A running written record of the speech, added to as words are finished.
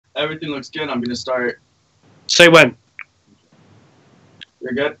everything looks good. I'm gonna start. Say when.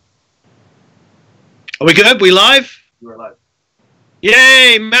 You're good? Are we good? We live? We're live.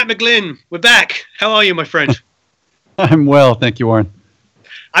 Yay, Matt McGlynn. We're back. How are you, my friend? I'm well, thank you, Warren.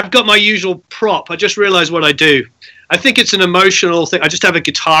 I've got my usual prop. I just realized what I do. I think it's an emotional thing. I just have a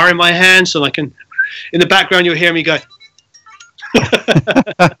guitar in my hand, so I can, in the background, you'll hear me go.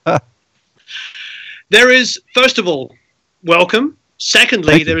 There is, first of all, welcome.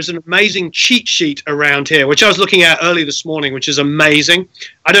 Secondly, there is an amazing cheat sheet around here, which I was looking at early this morning, which is amazing.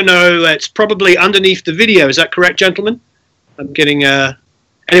 I don't know, it's probably underneath the video. Is that correct, gentlemen? I'm getting,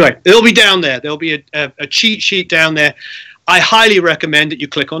 anyway, it'll be down there. There'll be a cheat sheet down there. I highly recommend that you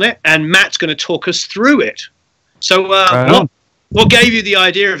click on it, and Matt's going to talk us through it. So what gave you the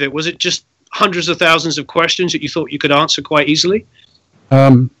idea of it? Was it just hundreds of thousands of questions that you thought you could answer quite easily?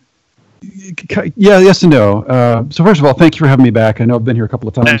 Yeah, yes and no. So first of all, thank you for having me back. I know I've been here a couple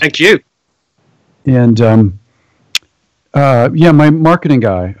of times. Thank you. And yeah, my marketing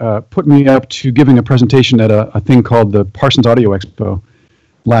guy put me up to giving a presentation at a thing called the Parsons Audio Expo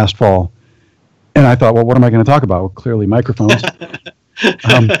last fall. And I thought, well, what am I going to talk about? Well, clearly microphones.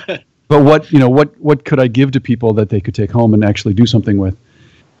 But what could I give to people that they could take home and actually do something with?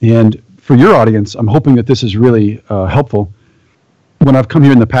 And for your audience, I'm hoping that this is really helpful. When I've come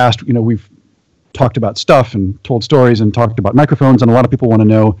here in the past, we've talked about stuff and told stories and talked about microphones, and a lot of people want to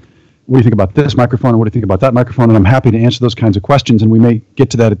know, what do you think about this microphone, and what do you think about that microphone? And I'm happy to answer those kinds of questions, and we may get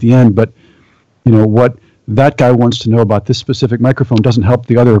to that at the end. But what that guy wants to know about this specific microphone doesn't help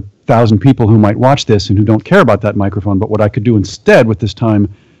the other 1,000 people who might watch this and who don't care about that microphone. But what I could do instead with this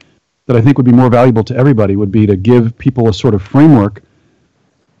time that I think would be more valuable to everybody would be to give people a sort of framework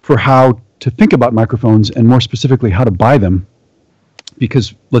for how to think about microphones, and more specifically how to buy them.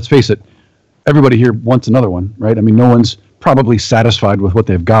 Because let's face it, everybody here wants another one, right? I mean, no one's probably satisfied with what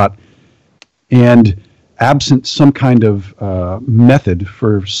they've got. And absent some kind of method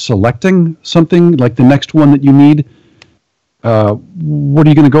for selecting something like the next one that you need, what are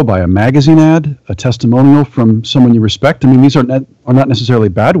you going to go by? A magazine ad? A testimonial from someone you respect? I mean, these are not necessarily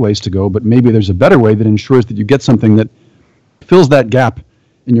bad ways to go, but maybe there's a better way that ensures that you get something that fills that gap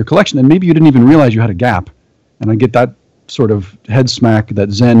in your collection. And maybe you didn't even realize you had a gap. And I get that sort of head smack, that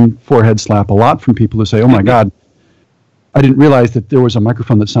Zen forehead slap a lot from people who say, oh my God, I didn't realize that there was a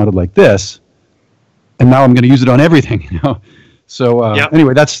microphone that sounded like this, and now I'm going to use it on everything. So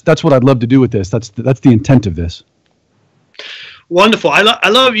anyway, that's what I'd love to do with this. That's the intent of this. Wonderful. I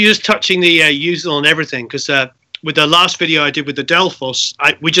love you just touching the use it on everything, because with the last video I did with the Delphos,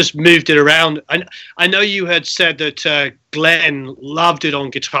 we just moved it around. I know you had said that Glenn loved it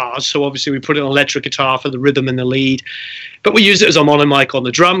on guitars, so obviously we put it on electric guitar for the rhythm and the lead. But we used it as a mono mic on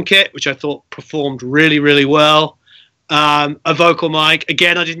the drum kit, which I thought performed really, really well. A vocal mic.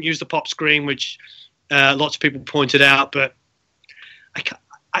 Again, I didn't use the pop screen, which lots of people pointed out, but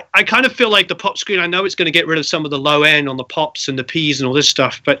I kind of feel like the pop screen, I know it's going to get rid of some of the low end on the pops and the Ps and all this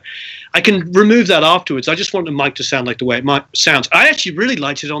stuff, but I can remove that afterwards. I just want the mic to sound like the way it sounds. I actually really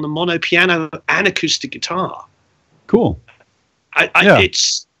liked it on the mono piano and acoustic guitar. Cool.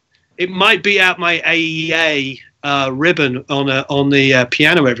 It might be out my AEA ribbon on the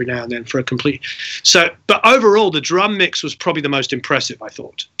piano every now and then for a complete. But overall, the drum mix was probably the most impressive, I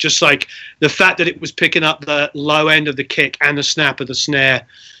thought. Just like the fact that it was picking up the low end of the kick and the snap of the snare,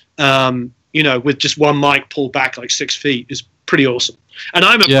 with just one mic pulled back like 6 feet is pretty awesome. And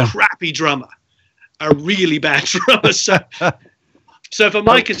I'm a crappy drummer, a really bad drummer. So if a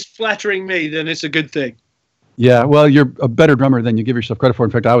mic is flattering me, then it's a good thing. Yeah, well, you're a better drummer than you give yourself credit for.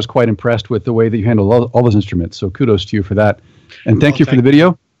 In fact, I was quite impressed with the way that you handle all those instruments. So kudos to you for that. And thank you for the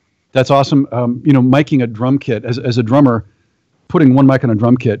video. That's awesome. Miking a drum kit, as a drummer, putting one mic on a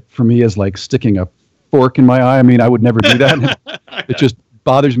drum kit for me is like sticking a fork in my eye. I mean, I would never do that. It just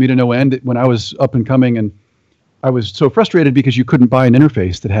bothers me to no end. When I was up and coming, and I was so frustrated because you couldn't buy an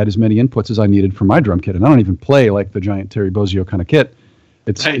interface that had as many inputs as I needed for my drum kit. And I don't even play like the giant Terry Bozzio kind of kit.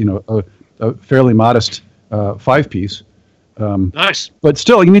 It's, a fairly modest 5-piece. Nice. But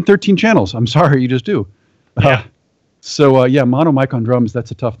still, you need 13 channels. I'm sorry, you just do. Yeah. Mono mic on drums,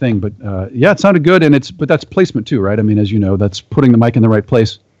 that's a tough thing. But it sounded good, but that's placement too, right? I mean, as you know, that's putting the mic in the right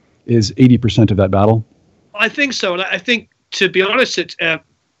place is 80% of that battle. I think so. And I think, to be honest, it's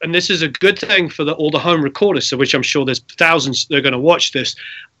and this is a good thing for all the home recorders, of which I'm sure there's thousands that are going to watch this.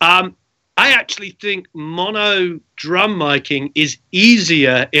 I actually think mono drum miking is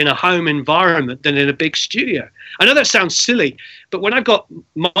easier in a home environment than in a big studio. I know that sounds silly, but when I've got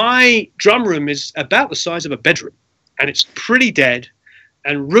my drum room is about the size of a bedroom, and it's pretty dead,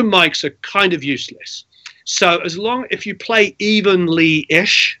 and room mics are kind of useless. So if you play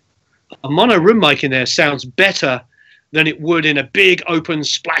evenly-ish, a mono room mic in there sounds better than it would in a big, open,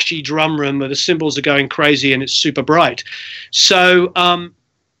 splashy drum room where the cymbals are going crazy and it's super bright. So,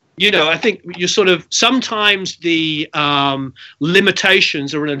 I think you sort of sometimes the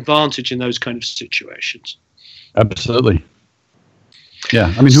limitations are an advantage in those kind of situations. Absolutely.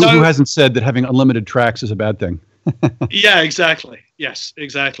 Yeah. I mean, who hasn't said that having unlimited tracks is a bad thing? Yeah, exactly. Yes,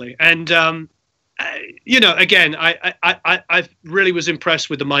 exactly. And, again, I really was impressed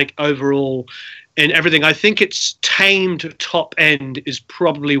with the mic overall and everything. I think its tamed top end is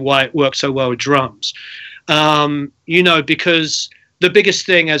probably why it works so well with drums. Because the biggest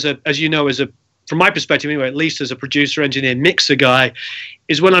thing from my perspective anyway, at least as a producer, engineer, mixer guy,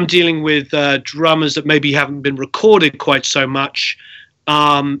 is when I'm dealing with drummers that maybe haven't been recorded quite so much,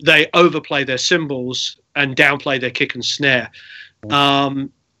 they overplay their cymbals and downplay their kick and snare.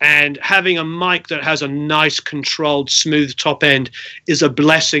 And having a mic that has a nice, controlled, smooth top end is a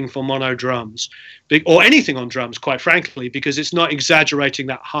blessing for mono drums, or anything on drums, quite frankly, because it's not exaggerating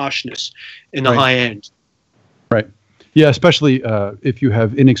that harshness in the high end. Right. Yeah, especially if you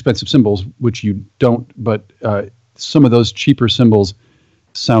have inexpensive cymbals, which you don't, but some of those cheaper cymbals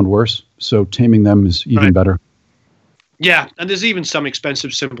sound worse, so taming them is even better. Yeah, and there's even some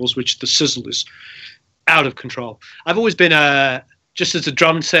expensive cymbals which the sizzle is out of control. I've always been just as a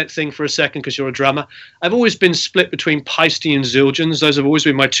drum set thing for a second, because you're a drummer, I've always been split between Paiste and Zildjians. Those have always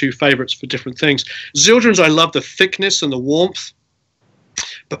been my two favorites for different things. Zildjians, I love the thickness and the warmth.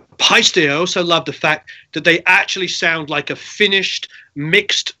 But Paiste, I also love the fact that they actually sound like a finished,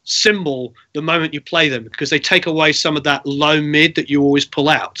 mixed cymbal the moment you play them, because they take away some of that low mid that you always pull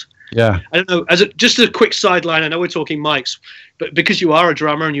out. Yeah. I don't know, just a quick sideline, I know we're talking mics, but because you are a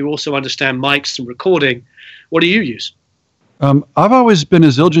drummer and you also understand mics and recording, what do you use? I've always been a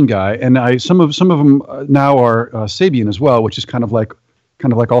Zildjian guy, and some of them now are Sabian as well, which is kind of like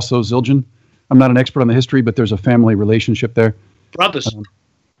also Zildjian. I'm not an expert on the history, but there's a family relationship there. Brothers.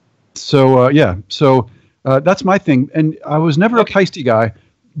 So that's my thing. And I was never a Paiste guy,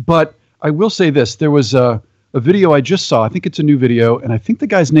 but I will say this. There was a video I just saw. I think it's a new video, and I think the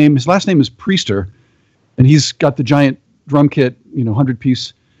guy's his last name is Priester, and he's got the giant drum kit,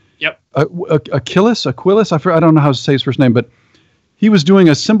 100-piece. Yep. Aquilus, I don't know how to say his first name, but he was doing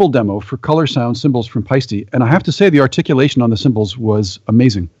a cymbal demo for color sound cymbals from Paiste, and I have to say the articulation on the cymbals was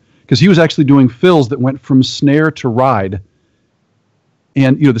amazing, because he was actually doing fills that went from snare to ride.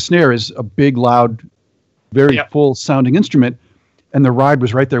 And, the snare is a big, loud, very full sounding instrument, and the ride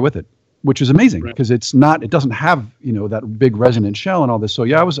was right there with it, which is amazing, because it doesn't have, that big resonant shell and all this. So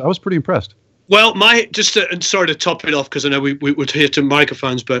yeah, I was pretty impressed. Well, sorry to top it off, because I know we're here to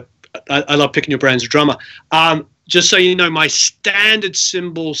microphones, but I love picking your brain as a drummer. Just so you know, my standard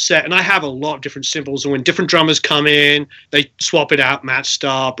cymbal set, and I have a lot of different cymbals, and when different drummers come in, they swap it out. Matt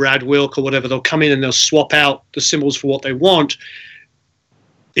Starr, Brad Wilk, or whatever, they'll come in and they'll swap out the cymbals for what they want.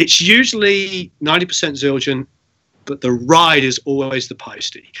 It's usually 90% Zildjian, but the ride is always the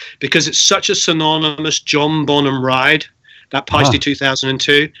Paiste, because it's such a synonymous John Bonham ride, that Paiste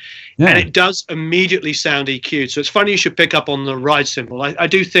 2002, and it does immediately sound EQ'd. So it's funny you should pick up on the ride cymbal. I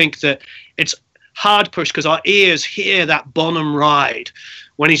do think that it's hard push, because our ears hear that Bonham ride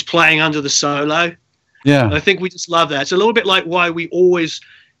when he's playing under the solo. Yeah. And I think we just love that. It's a little bit like why we always,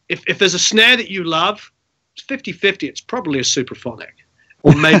 if there's a snare that you love, it's 50-50, it's probably a Supraphonic.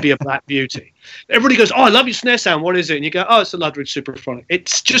 Or maybe a Black Beauty. Everybody goes, "Oh, I love your snare sound. What is it?" And you go, "Oh, it's a Ludwig Supraphonic."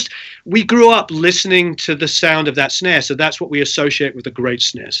 It's just, we grew up listening to the sound of that snare, so that's what we associate with a great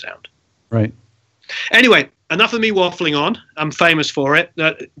snare sound. Right. Anyway, enough of me waffling on. I'm famous for it.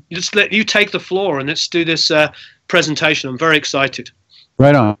 Just let you take the floor and let's do this presentation. I'm very excited.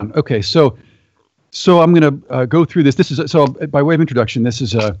 Right on. Okay, so I'm going to go through this. By way of introduction, this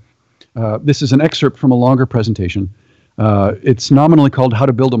is an excerpt from a longer presentation. It's nominally called How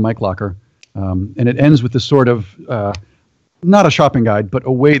to Build a Mic Locker, and it ends with this sort of, not a shopping guide, but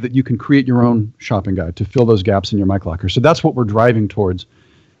a way that you can create your own shopping guide to fill those gaps in your mic locker. So that's what we're driving towards.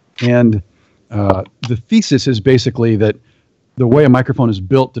 And the thesis is basically that the way a microphone is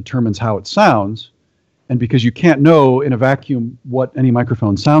built determines how it sounds, and because you can't know in a vacuum what any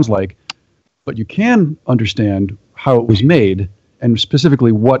microphone sounds like, but you can understand how it was made, and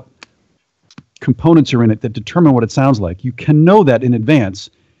specifically what components are in it that determine what it sounds like. You can know that in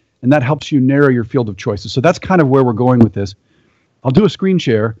advance, and that helps you narrow your field of choices. So that's kind of where we're going with this. I'll do a screen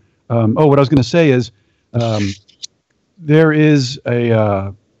share. What I was going to say is there is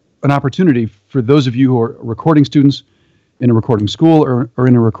an opportunity for those of you who are recording students in a recording school or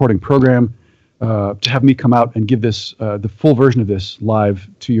in a recording program to have me come out and give this the full version of this live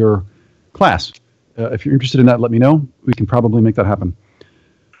to your class. If you're interested in that, let me know. We can probably make that happen.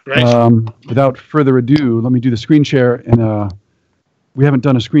 Right. Without further ado, let me do the screen share. And we haven't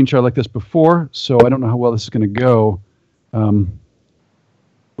done a screen share like this before, so I don't know how well this is going to go.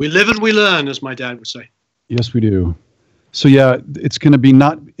 We live and we learn, as my dad would say. Yes, we do. So yeah, it's going to be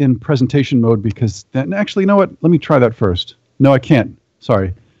not in presentation mode because then actually, you know what? Let me try that first. No, I can't.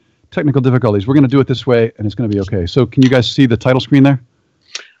 Sorry. Technical difficulties. We're going to do it this way, and it's going to be okay. So can you guys see the title screen there?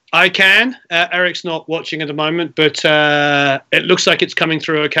 I can. Eric's not watching at the moment, but it looks like it's coming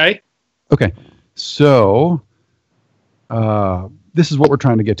through okay. Okay. So this is what we're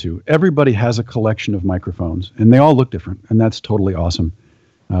trying to get to. Everybody has a collection of microphones, and they all look different, and that's totally awesome.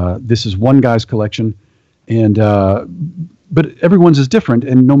 This is one guy's collection, and but everyone's is different,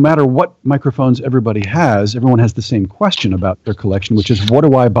 and no matter what microphones everybody has, everyone has the same question about their collection, which is, what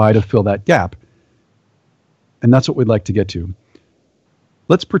do I buy to fill that gap? And that's what we'd like to get to.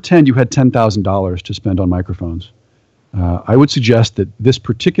 Let's pretend you had $10,000 to spend on microphones. I would suggest that this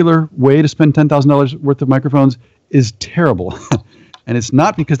particular way to spend $10,000 worth of microphones is terrible. And it's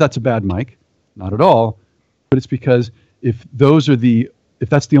not because that's a bad mic, not at all, but it's because if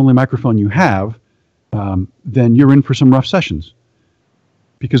that's the only microphone you have, then you're in for some rough sessions.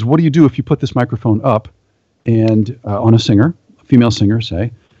 Because what do you do if you put this microphone up and on a singer, a female singer,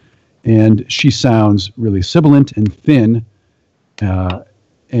 say, and she sounds really sibilant and thin and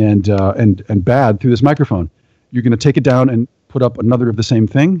bad through this microphone? You're going to take it down and put up another of the same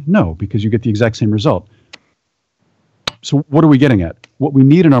thing? No, because you get the exact same result. So what are we getting at? What we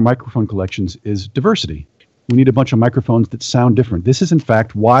need in our microphone collections is diversity. We need a bunch of microphones that sound different. This is, in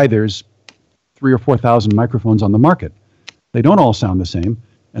fact, why there's 3,000 or 4,000 microphones on the market. They don't all sound the same,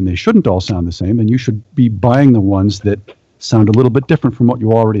 and they shouldn't all sound the same, and you should be buying the ones that sound a little bit different from what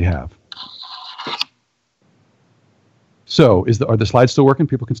you already have. So are the slides still working?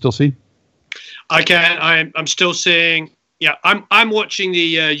 People can still see? I can. I'm still seeing. Yeah, I'm watching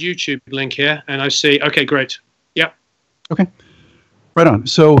the YouTube link here, and I see. Okay, great. Yeah. Okay. Right on.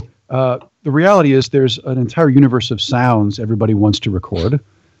 So the reality is there's an entire universe of sounds everybody wants to record.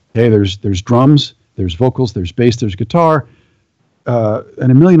 Okay, there's drums, there's vocals, there's bass, there's guitar,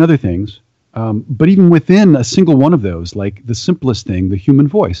 and a million other things. But even within a single one of those, like the simplest thing, the human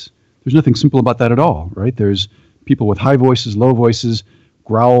voice, there's nothing simple about that at all, right? There's people with high voices, low voices,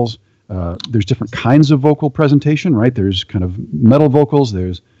 growls. There's different kinds of vocal presentation, right? There's kind of metal vocals,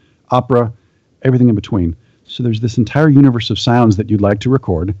 there's opera, everything in between. So there's this entire universe of sounds that you'd like to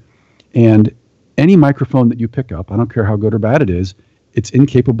record, and any microphone that you pick up, I don't care how good or bad it is, it's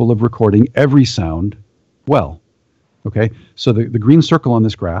incapable of recording every sound well. Okay, so the green circle on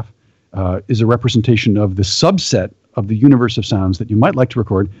this graph is a representation of the subset of the universe of sounds that you might like to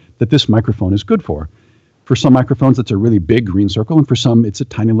record that this microphone is good for. For some microphones, that's a really big green circle, and for some, it's a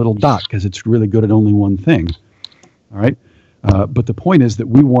tiny little dot because it's really good at only one thing. All right, but the point is that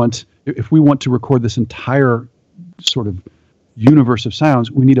if we want to record this entire sort of universe of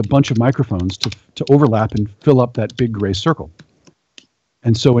sounds, we need a bunch of microphones to overlap and fill up that big gray circle.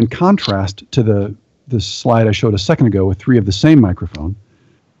 And so in contrast to the slide I showed a second ago with 3 of the same microphone,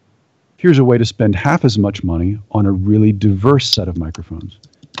 here's a way to spend half as much money on a really diverse set of microphones.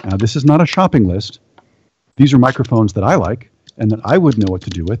 Now, this is not a shopping list. These are microphones that I like and that I would know what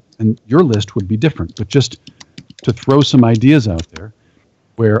to do with, and your list would be different. But just to throw some ideas out there,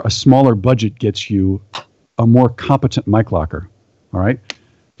 where a smaller budget gets you a more competent mic locker, all right?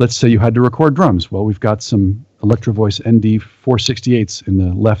 Let's say you had to record drums. Well, we've got some Electro Voice ND 468s in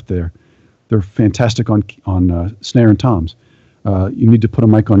the left there. They're fantastic on snare and toms. You need to put a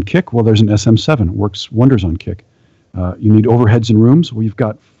mic on kick. Well, there's an SM7. It works wonders on kick. You need overheads and rooms. Well, you've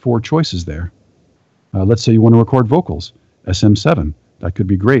got 4 choices there. Let's say you want to record vocals. SM7. That could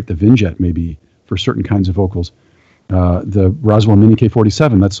be great. The Vinjet maybe for certain kinds of vocals. The Roswell Mini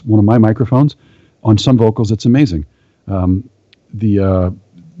K47. That's one of my microphones. On some vocals, it's amazing.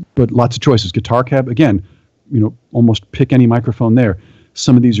 But lots of choices. Guitar cab, again, almost pick any microphone there.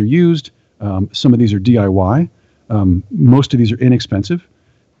 Some of these are used. Some of these are DIY. Most of these are inexpensive.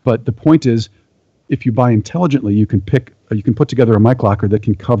 But the point is, if you buy intelligently, you can put together a mic locker that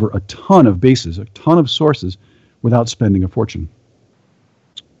can cover a ton of bases, a ton of sources, without spending a fortune.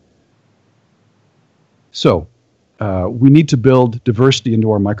 So we need to build diversity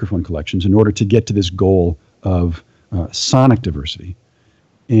into our microphone collections in order to get to this goal of sonic diversity.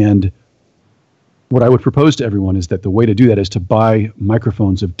 And what I would propose to everyone is that the way to do that is to buy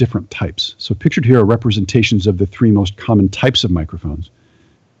microphones of different types. So pictured here are representations of the 3 most common types of microphones.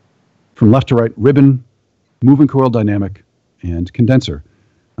 From left to right, ribbon, moving coil dynamic, and condenser.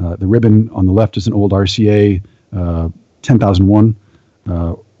 The ribbon on the left is an old RCA 10001,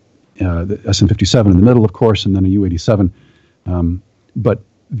 the SM57 in the middle, of course, and then a U87. But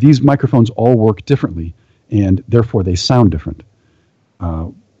these microphones all work differently, and therefore they sound different.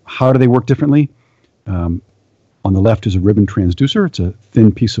 How do they work differently? On the left is a ribbon transducer. It's a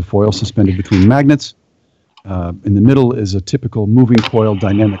thin piece of foil suspended between magnets. In the middle is a typical moving coil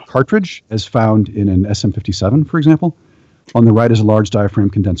dynamic cartridge, as found in an SM57, for example. On the right is a large diaphragm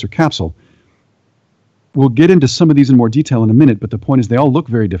condenser capsule. We'll get into some of these in more detail in a minute, but the point is they all look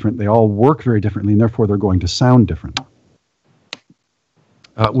very different, they all work very differently, and therefore they're going to sound different.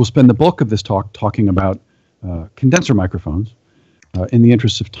 We'll spend the bulk of this talk talking about condenser microphones. In the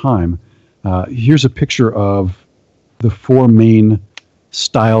interest of time, here's a picture of the four main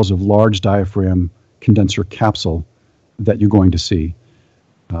styles of large diaphragm condenser capsule that you're going to see.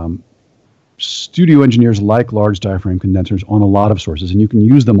 Studio engineers like large diaphragm condensers on a lot of sources, and you can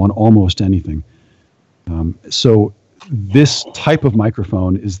use them on almost anything. So this type of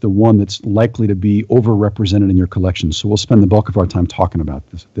microphone is the one that's likely to be overrepresented in your collection. So we'll spend the bulk of our time talking about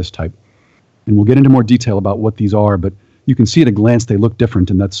this type. And we'll get into more detail about what these are, but you can see at a glance they look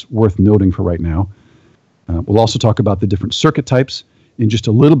different, and that's worth noting for right now. We'll also talk about the different circuit types in just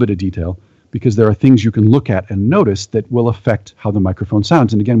a little bit of detail, because there are things you can look at and notice that will affect how the microphone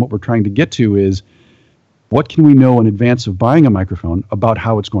sounds. And again, what we're trying to get to is, what can we know in advance of buying a microphone about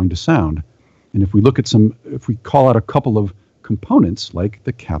how it's going to sound? And if we look at if we call out a couple of components, like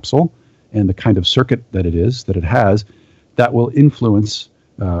the capsule and the kind of circuit that it has, that will influence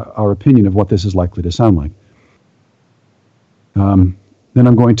our opinion of what this is likely to sound like. Then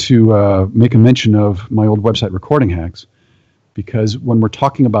I'm going to make a mention of my old website, Recording Hacks, because when we're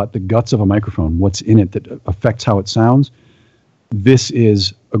talking about the guts of a microphone, what's in it that affects how it sounds, this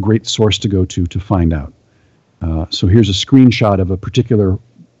is a great source to go to find out. So here's a screenshot of a particular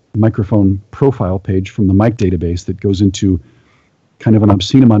microphone profile page from the mic database that goes into kind of an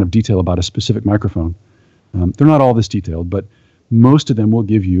obscene amount of detail about a specific microphone. They're not all this detailed, but most of them will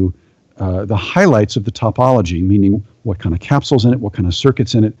give you the highlights of the topology, meaning what kind of capsule's in it, what kind of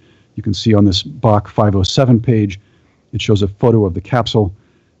circuit's in it. You can see on this Bach 507 page, it shows a photo of the capsule.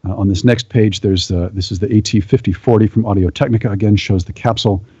 On this next page, this is the AT5040 from Audio-Technica, again shows the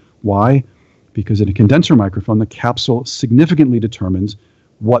capsule. Why? Because in a condenser microphone, the capsule significantly determines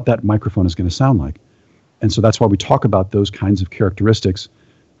what that microphone is going to sound like. And so that's why we talk about those kinds of characteristics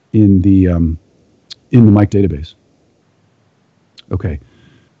in the mic database. Okay.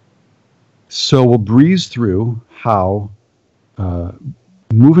 So we'll breeze through how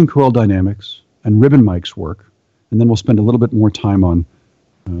moving coil dynamics and ribbon mics work, and then we'll spend a little bit more time on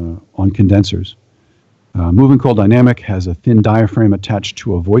condensers. Moving coil dynamic has a thin diaphragm attached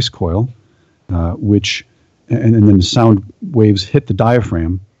to a voice coil, and then the sound waves hit the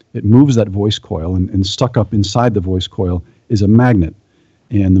diaphragm. It moves that voice coil, and stuck up inside the voice coil is a magnet.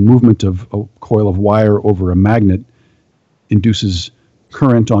 And the movement of a coil of wire over a magnet induces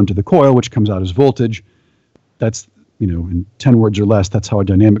current onto the coil, which comes out as voltage. That's, in 10 words or less, that's how a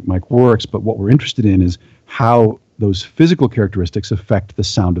dynamic mic works. But what we're interested in is how those physical characteristics affect the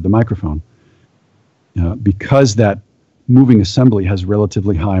sound of the microphone. Because that moving assembly has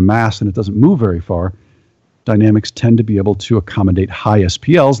relatively high mass and it doesn't move very far, dynamics tend to be able to accommodate high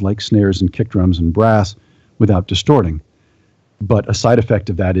SPLs like snares and kick drums and brass without distorting. But a side effect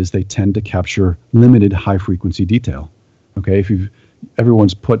of that is they tend to capture limited high frequency detail. Okay, if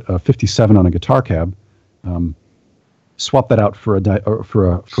everyone's put a 57 on a guitar cab, swap that out for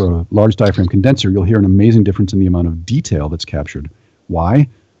a large diaphragm condenser, you'll hear an amazing difference in the amount of detail that's captured. Why?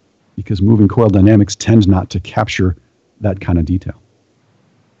 Because moving coil dynamics tends not to capture that kind of detail.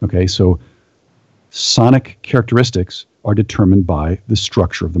 Okay, so sonic characteristics are determined by the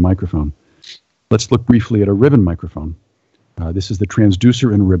structure of the microphone. Let's look briefly at a ribbon microphone. This is the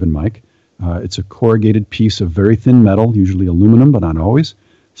transducer in a ribbon mic. It's a corrugated piece of very thin metal, usually aluminum, but not always,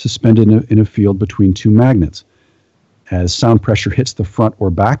 suspended in a field between two magnets. As sound pressure hits the front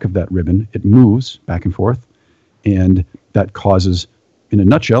or back of that ribbon, it moves back and forth, and that causes, in a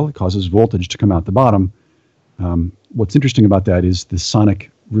nutshell, it causes voltage to come out the bottom. What's interesting about that is the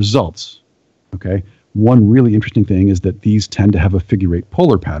sonic results. Okay, one really interesting thing is that these tend to have a figure-8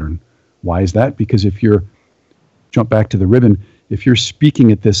 polar pattern. Why is that? Because if you're, jump back to the ribbon, if you're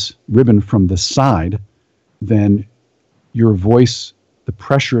speaking at this ribbon from the side, then your voice, the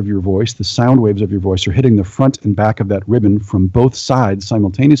pressure of your voice, the sound waves of your voice are hitting the front and back of that ribbon from both sides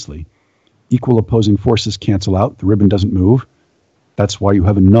simultaneously. Equal opposing forces cancel out. The ribbon doesn't move. That's why you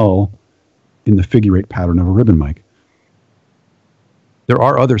have a null in the figure-8 pattern of a ribbon mic. There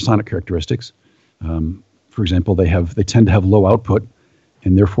are other sonic characteristics. For example, they tend to have low output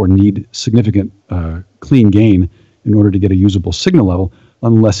and therefore need significant clean gain in order to get a usable signal level,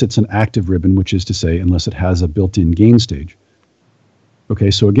 unless it's an active ribbon, which is to say, unless it has a built-in gain stage. Okay,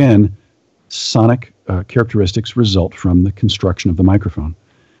 so again, sonic characteristics result from the construction of the microphone.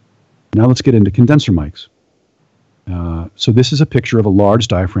 Now let's get into condenser mics. So this is a picture of a large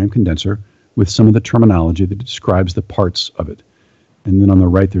diaphragm condenser with some of the terminology that describes the parts of it. And then on the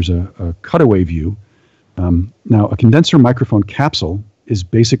right, there's a cutaway view. Now, a condenser microphone capsule is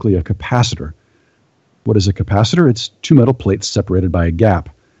basically a capacitor. What is a capacitor? It's two metal plates separated by a gap.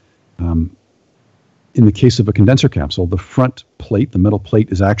 In the case of a condenser capsule, the front plate, the metal plate,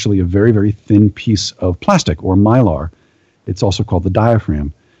 is actually a very, very thin piece of plastic or mylar. It's also called the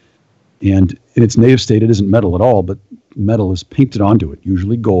diaphragm. And in its native state, it isn't metal at all, but metal is painted onto it,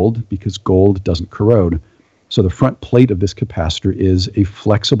 usually gold, because gold doesn't corrode. So the front plate of this capacitor is a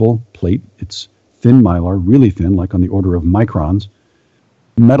flexible plate. It's thin mylar, really thin, like on the order of microns,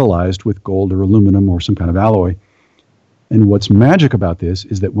 metallized with gold or aluminum or some kind of alloy. And what's magic about this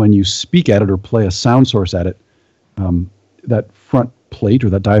is that when you speak at it or play a sound source at it, that front plate or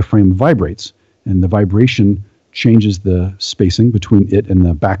that diaphragm vibrates, and the vibration changes the spacing between it and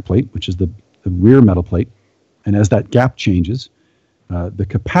the back plate, which is the rear metal plate. And as that gap changes, the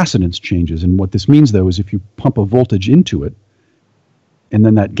capacitance changes. And what this means, though, is if you pump a voltage into it, and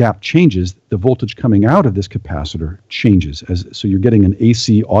then that gap changes, the voltage coming out of this capacitor changes. So you're getting an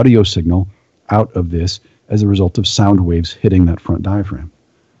AC audio signal out of this as a result of sound waves hitting that front diaphragm.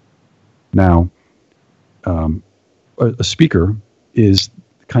 Now, a speaker is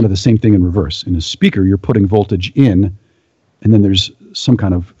kind of the same thing in reverse. In a speaker, you're putting voltage in, and then there's some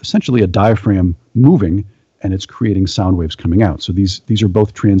kind of, essentially a diaphragm moving, and it's creating sound waves coming out. So these are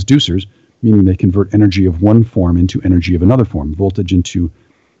both transducers, meaning they convert energy of one form into energy of another form, voltage into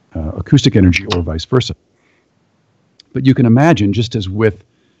acoustic energy or vice versa. But you can imagine, just as with,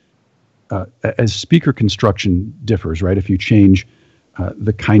 as speaker construction differs, right? If you change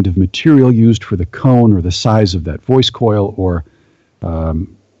the kind of material used for the cone or the size of that voice coil or,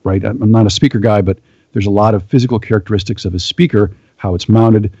 right, I'm not a speaker guy, but there's a lot of physical characteristics of a speaker, how it's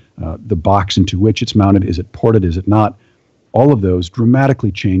mounted, the box into which it's mounted, is it ported, is it not? All of those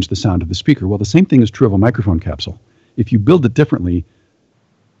dramatically change the sound of the speaker. Well, the same thing is true of a microphone capsule. If you build it differently,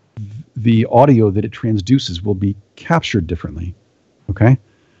 the audio that it transduces will be captured differently, okay?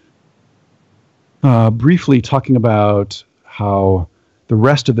 Briefly talking about how the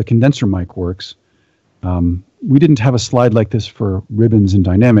rest of the condenser mic works, we didn't have a slide like this for ribbons and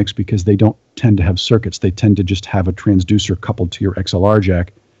dynamics because they don't tend to have circuits. They tend to just have a transducer coupled to your XLR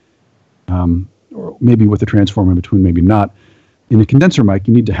jack, or maybe with a transformer in between, maybe not. In a condenser mic,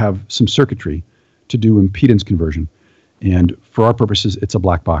 you need to have some circuitry to do impedance conversion. And for our purposes, it's a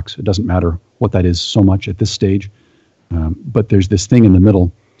black box. It doesn't matter what that is so much at this stage. But there's this thing in the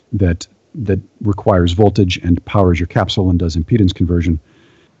middle that requires voltage and powers your capsule and does impedance conversion.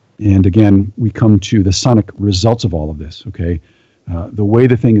 And again, we come to the sonic results of all of this, okay? The way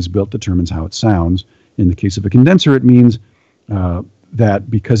the thing is built determines how it sounds. In the case of a condenser, it means that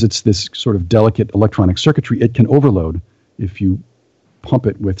because it's this sort of delicate electronic circuitry, it can overload if you pump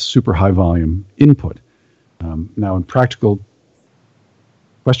it with super high volume input. Now, in practical...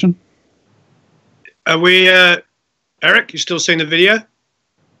 Question? Are we, Eric, you still seeing the video?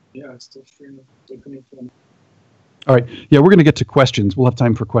 Yeah, it's still streaming. All right. Yeah, we're going to get to questions. We'll have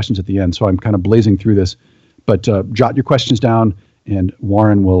time for questions at the end, so I'm kind of blazing through this. But jot your questions down, and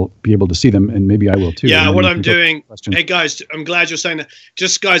Warren will be able to see them, and maybe I will too. Yeah, what I'm doing... Hey, guys, I'm glad you're saying that.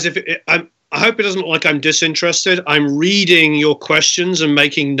 Just, guys, I hope it doesn't look like I'm disinterested. I'm reading your questions and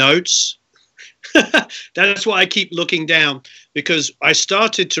making notes. That's why I keep looking down, because I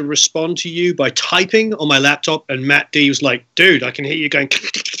started to respond to you by typing on my laptop, and Matt D was like, dude, I can hear you going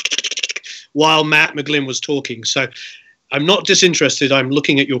while Matt McGlynn was talking. So I'm not disinterested. I'm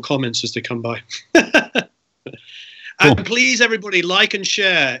looking at your comments as they come by. And please, everybody, like and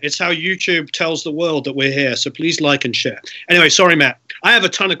share. It's how YouTube tells the world that we're here. So please like and share. Anyway, sorry, Matt. I have a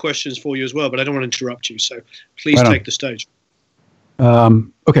ton of questions for you as well, but I don't want to interrupt you. So please take the stage.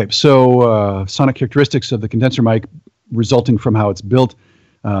 Okay, so sonic characteristics of the condenser mic resulting from how it's built.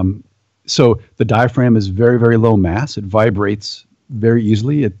 So the diaphragm is very, very low mass. It vibrates very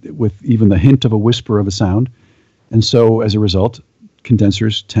easily with even the hint of a whisper of a sound. And so as a result,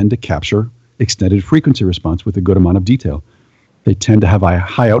 condensers tend to capture extended frequency response with a good amount of detail. They tend to have a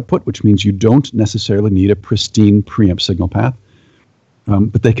high output, which means you don't necessarily need a pristine preamp signal path,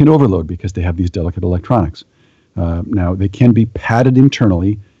 but they can overload because they have these delicate electronics. Now, they can be padded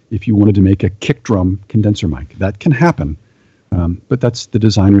internally if you wanted to make a kick drum condenser mic. That can happen, but that's the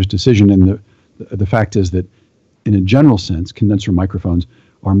designer's decision. And the fact is that in a general sense, condenser microphones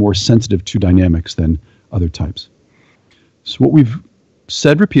are more sensitive to dynamics than other types. So what we've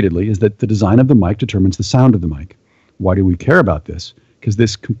said repeatedly is that the design of the mic determines the sound of the mic. Why do we care about this? because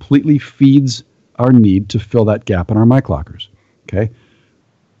this completely feeds our need to fill that gap in our mic lockers. Okay,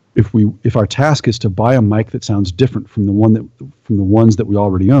 if our task is to buy a mic that sounds different from the ones that we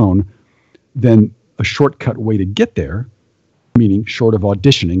already own, then a shortcut way to get there, meaning short of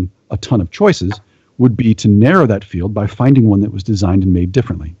auditioning a ton of choices, would be to narrow that field by finding one that was designed and made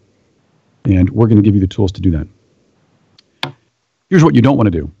differently. And we're going to give you the tools to do that. Here's what you don't want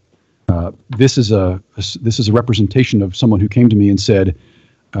to do. This is a representation of someone who came to me and said,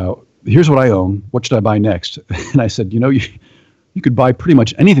 here's what I own. What should I buy next? And I said, you could buy pretty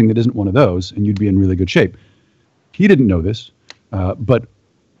much anything that isn't one of those, and you'd be in really good shape. He didn't know this, but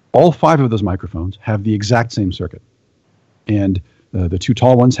all 5 of those microphones have the exact same circuit. And the 2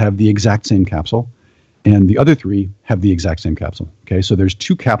 tall ones have the exact same capsule, and the other 3 have the exact same capsule. Okay, so there's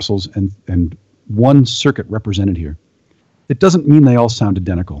 2 capsules and 1 circuit represented here. It doesn't mean they all sound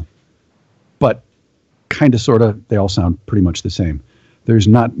identical, but kind of, sort of, they all sound pretty much the same. There's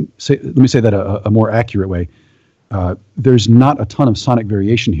not, let me say that a more accurate way. There's not a ton of sonic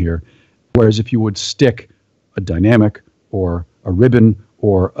variation here, whereas if you would stick a dynamic or a ribbon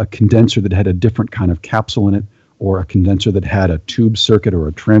or a condenser that had a different kind of capsule in it, or a condenser that had a tube circuit or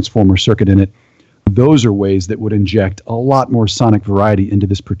a transformer circuit in it, those are ways that would inject a lot more sonic variety into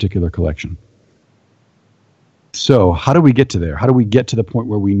this particular collection. So how do we get to there? How do we get to the point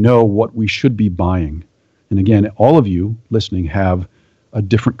where we know what we should be buying? And again, all of you listening have a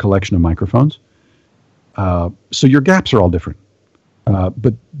different collection of microphones. So your gaps are all different.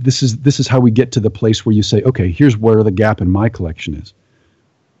 But this is how we get to the place where you say, okay, here's where the gap in my collection is.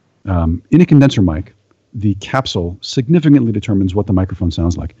 In a condenser mic, the capsule significantly determines what the microphone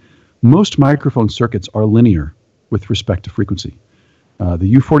sounds like. Most microphone circuits are linear with respect to frequency.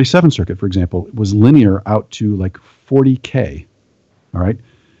 The U47 circuit, for example, was linear out to like 40K. All right.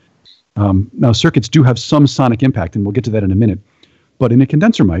 Now, circuits do have some sonic impact, and we'll get to that in a minute. But in a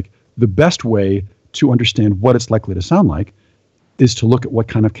condenser mic, the best way to understand what it's likely to sound like is to look at what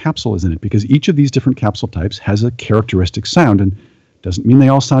kind of capsule is in it, because each of these different capsule types has a characteristic sound, and doesn't mean they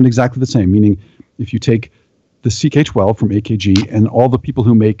all sound exactly the same. Meaning, if you take the CK12 from AKG and all the people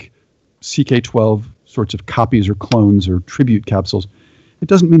who make CK12 sorts of copies or clones or tribute capsules, it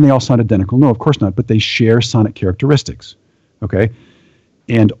doesn't mean they all sound identical. No, of course not, but they share sonic characteristics. Okay?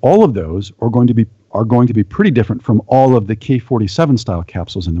 And all of those are going to be pretty different from all of the K47 style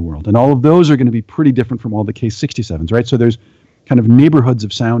capsules in the world. And all of those are going to be pretty different from all the K67s, right? So there's kind of neighborhoods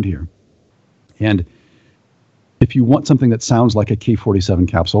of sound here. And if you want something that sounds like a K47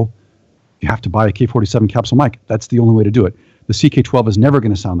 capsule, you have to buy a K47 capsule mic. That's the only way to do it. The CK12 is never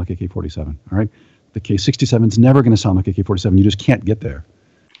going to sound like a K47, all right? The K67 is never going to sound like a K47. You just can't get there.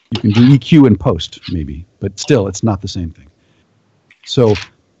 You can do EQ in post, maybe, but still, it's not the same thing. So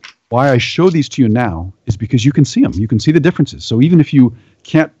why I show these to you now is because you can see them. You can see the differences. So even if you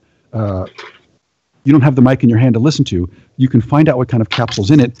can't, you don't have the mic in your hand to listen to, you can find out what kind of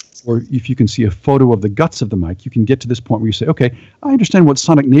capsule's in it, or if you can see a photo of the guts of the mic, you can get to this point where you say, okay, I understand what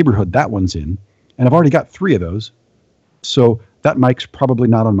sonic neighborhood that one's in, and I've already got 3 of those, so that mic's probably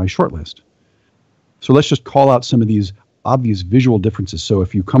not on my short list. So let's just call out some of these obvious visual differences. So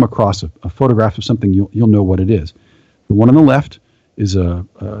if you come across a photograph of something, you'll know what it is. The one on the left is a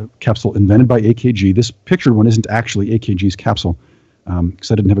capsule invented by AKG. This pictured one isn't actually AKG's capsule,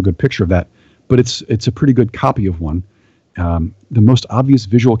 because I didn't have a good picture of that, but it's a pretty good copy of one. The most obvious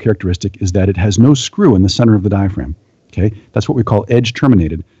visual characteristic is that it has no screw in the center of the diaphragm. Okay, that's what we call edge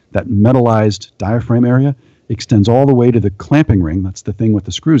terminated. That metallized diaphragm area extends all the way to the clamping ring. That's the thing with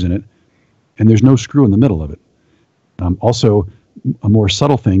the screws in it, and there's no screw in the middle of it. Also, a more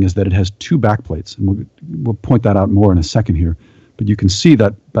subtle thing is that it has 2 backplates, and we'll point that out more in a second here. But you can see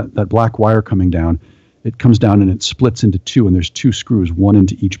that black wire coming down. It comes down and it splits into 2, and there's 2 screws, one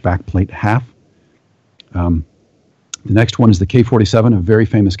into each backplate half. The next one is the K47, a very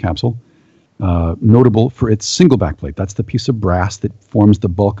famous capsule, notable for its single backplate. That's the piece of brass that forms the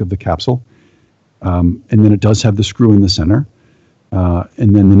bulk of the capsule. And then it does have the screw in the center.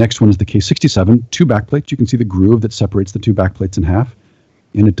 And then the next one is the K67, 2 backplates. You can see the groove that separates the 2 backplates in half,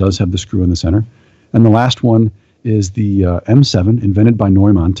 and it does have the screw in the center. And the last one is the M7, invented by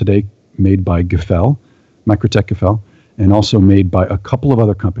Neumann, today made by Gefell, Microtech Gefell, and also made by a couple of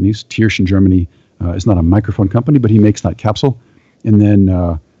other companies. Tiersch in Germany is not a microphone company, but he makes that capsule. And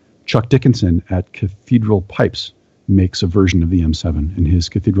then Chuck Dickinson at Cathedral Pipes makes a version of the M7 in his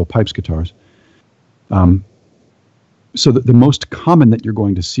Cathedral Pipes guitars. So the most common that you're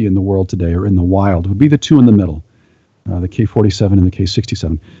going to see in the world today, or in the wild, would be the 2 in the middle, the K47 and the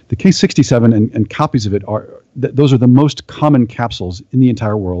K67. The K67 and copies of it those are the most common capsules in the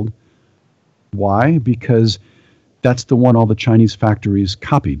entire world. Why? Because That's the one all the Chinese factories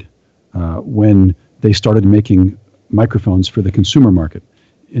copied when they started making microphones for the consumer market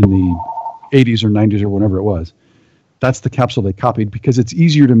in the 80s or 90s or whenever it was. That's the capsule they copied because it's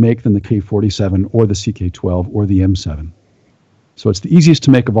easier to make than the K47 or the CK12 or the M7. So it's the easiest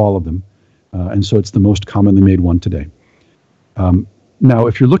to make of all of them, and so it's the most commonly made one today. Now,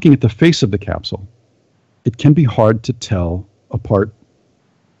 if you're looking at the face of the capsule, it can be hard to tell apart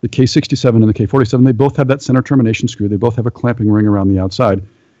the K67 and the K47. They both have that center termination screw. They both have a clamping ring around the outside.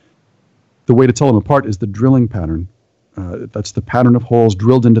 The way to tell them apart is the drilling pattern. That's the pattern of holes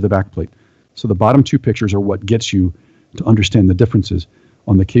drilled into the backplate. So the bottom two pictures are what gets you to understand the differences.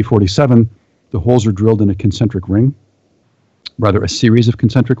 On the K47, the holes are drilled in a concentric ring, rather a series of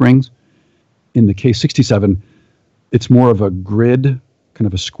concentric rings. In the K67, it's more of a grid, kind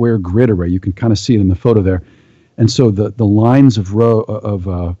of a square grid array. You can kind of see it in the photo there. And so the lines of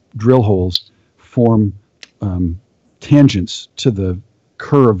drill holes form tangents to the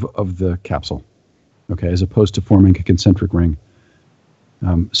curve of the capsule, okay, as opposed to forming a concentric ring.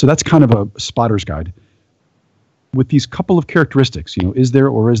 So that's kind of a spotter's guide. With these couple of characteristics, is there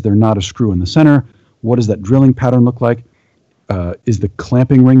or is there not a screw in the center? What does that drilling pattern look like? Is the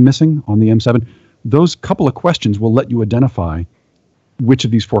clamping ring missing on the M7? Those couple of questions will let you identify which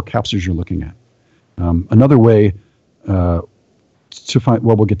of these four capsules you're looking at. Another way to find,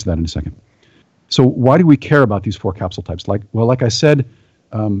 well, we'll get to that in a second. So why do we care about these four capsule types? Like I said,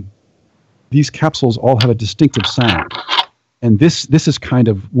 these capsules all have a distinctive sound. And this is kind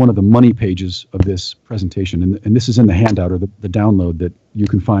of one of the money pages of this presentation. And this is in the handout or the download that you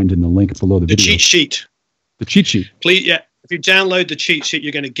can find in the link below the video. The cheat sheet. The cheat sheet. Please, yeah. If you download the cheat sheet,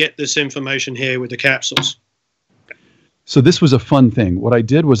 you're going to get this information here with the capsules. So this was a fun thing. What I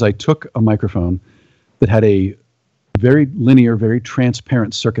did was I took a microphone that had a very linear, very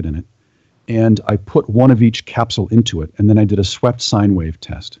transparent circuit in it, and I put one of each capsule into it, and then I did a swept sine wave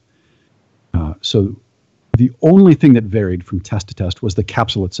test. So the only thing that varied from test to test was the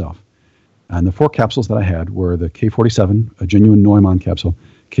capsule itself. And the four capsules that I had were the K47, a genuine Neumann capsule,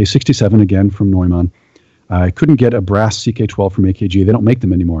 K67, again from Neumann. I couldn't get a brass CK12 from AKG. They don't make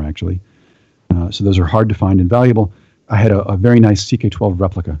them anymore, actually. So those are hard to find and valuable. I had a very nice CK12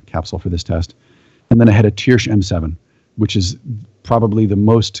 replica capsule for this test. And then I had a Tirsch M7, which is probably the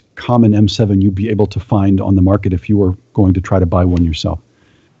most common M7 you'd be able to find on the market if you were going to try to buy one yourself.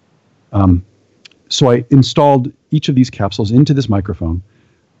 So I installed each of these capsules into this microphone.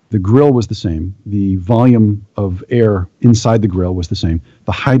 The grill was the same. The volume of air inside the grill was the same.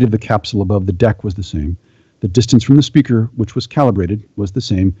 The height of the capsule above the deck was the same. The distance from the speaker, which was calibrated, was the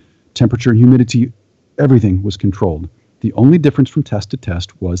same. Temperature and humidity, everything was controlled. The only difference from test to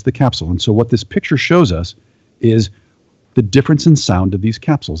test was the capsule. And so what this picture shows us is the difference in sound of these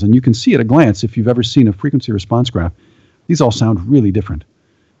capsules. And you can see at a glance, if you've ever seen a frequency response graph, these all sound really different.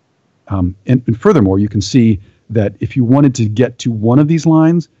 And furthermore, you can see that if you wanted to get to one of these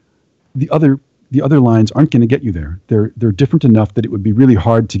lines, the other lines aren't going to get you there. They're different enough that it would be really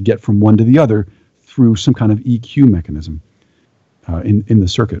hard to get from one to the other through some kind of EQ mechanism in the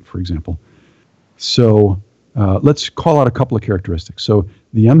circuit, for example. So let's call out a couple of characteristics. So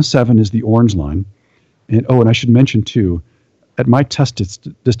the M7 is the orange line. And I should mention, too, at my test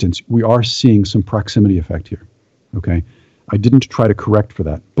distance, we are seeing some proximity effect here. Okay, I didn't try to correct for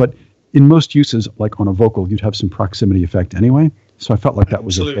that. But in most uses, like on a vocal, you'd have some proximity effect anyway. So I felt like that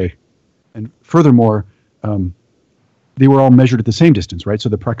was okay. And furthermore, they were all measured at the same distance, right? So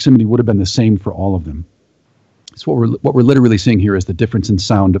the proximity would have been the same for all of them. So what we're literally seeing here is the difference in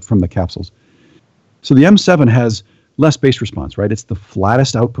sound from the capsules. So the M7 has less bass response, right? It's the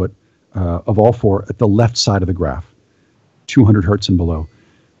flattest output of all four at the left side of the graph, 200 hertz and below.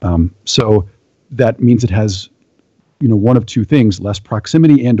 So that means it has, one of two things: less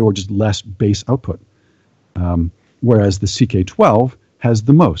proximity and/or just less bass output. Whereas the CK12 has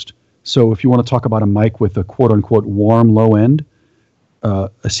the most. So if you want to talk about a mic with a quote-unquote warm low end,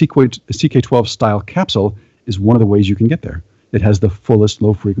 a CK12 style capsule is one of the ways you can get there. It has the fullest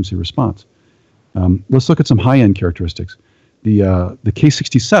low-frequency response. Let's look at some high-end characteristics. The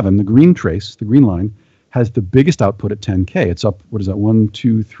K67, the green trace, the green line, has the biggest output at 10K. It's up,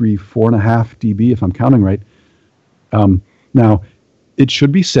 4.5 dB, if I'm counting right. Now, it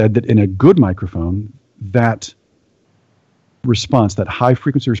should be said that in a good microphone, that response, that high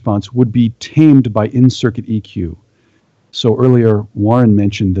frequency response, would be tamed by in-circuit EQ. So earlier, Warren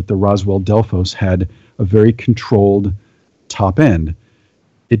mentioned that the Roswell Delphos had a very controlled top end.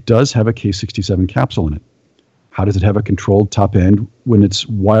 It does have a K67 capsule in it. How does it have a controlled top end when it's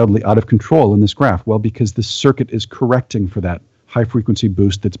wildly out of control in this graph? Well, because the circuit is correcting for that high frequency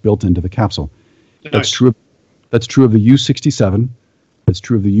boost that's built into the capsule. Nice. That's true That's true of the U67. It's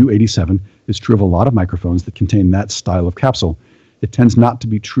true of the U87. It's true of a lot of microphones that contain that style of capsule. It tends not to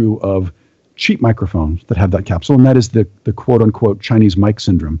be true of cheap microphones that have that capsule, and that is the quote-unquote Chinese mic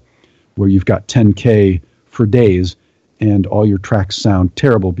syndrome, where you've got 10K for days, and all your tracks sound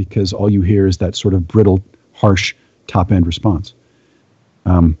terrible because all you hear is that sort of brittle, harsh top-end response.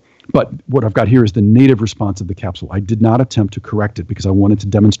 But what I've got here is the native response of the capsule. I did not attempt to correct it because I wanted to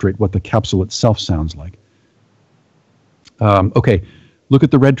demonstrate what the capsule itself sounds like. Okay, look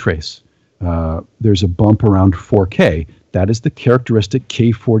at the red trace. There's a bump around 4K. That is the characteristic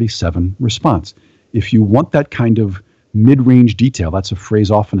K47 response. If you want that kind of mid-range detail, that's a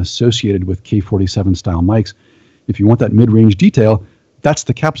phrase often associated with K47 style mics. If you want that mid-range detail, that's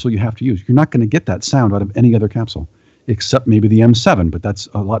the capsule you have to use. You're not going to get that sound out of any other capsule, except maybe the M7, but that's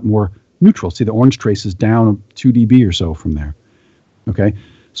a lot more neutral. See, the orange trace is down 2 dB or so from there. Okay,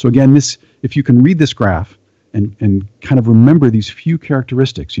 so again, if you can read this graph and kind of remember these few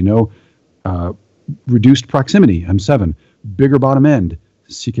characteristics, reduced proximity, M7, bigger bottom end,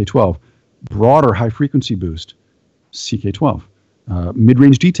 CK12, broader high frequency boost, CK12,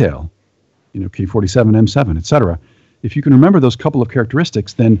 mid-range detail, K47, M7, etc. If you can remember those couple of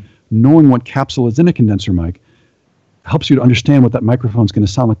characteristics, then knowing what capsule is in a condenser mic helps you to understand what that microphone is going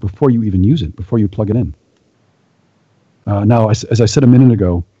to sound like before you even use it, before you plug it in. Now, as I said a minute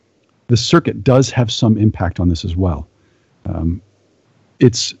ago, the circuit does have some impact on this as well.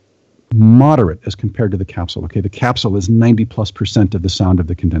 It's moderate as compared to the capsule. Okay, the capsule is 90+% of the sound of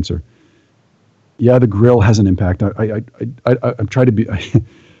the condenser. Yeah, the grill has an impact. I'm trying to be, I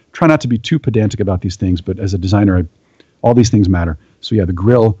try not to be too pedantic about these things, but as a designer, all these things matter. So yeah, the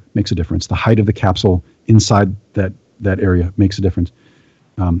grill makes a difference. The height of the capsule inside that area makes a difference.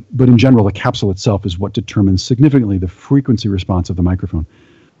 But in general, the capsule itself is what determines significantly the frequency response of the microphone.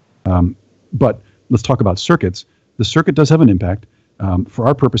 But let's talk about circuits. The circuit does have an impact. For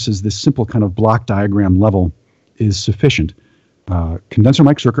our purposes, this simple kind of block diagram level is sufficient. Condenser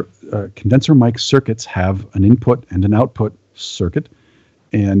mic circuits have an input and an output circuit.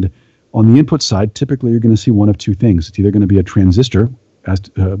 And on the input side, typically you're going to see one of two things. It's either going to be a transistor,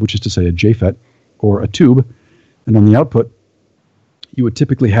 which is to say a JFET, or a tube. And on the output, you would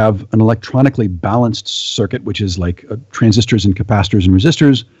typically have an electronically balanced circuit, which is like transistors and capacitors and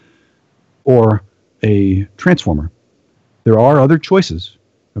resistors, or a transformer. There are other choices.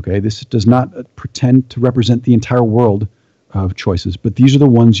 Okay, this does not pretend to represent the entire world of choices, but these are the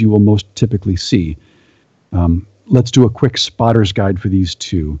ones you will most typically see. Let's do a quick spotter's guide for these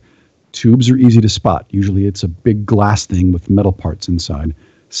two. Tubes are easy to spot. Usually it's a big glass thing with metal parts inside.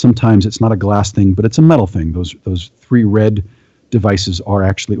 Sometimes it's not a glass thing, but it's a metal thing. Those three red devices are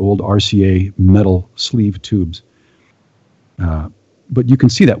actually old RCA metal sleeve tubes. But you can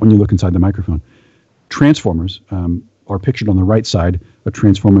see that when you look inside the microphone. Transformers are pictured on the right side. A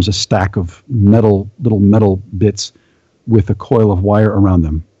transformer is a stack of little metal bits with a coil of wire around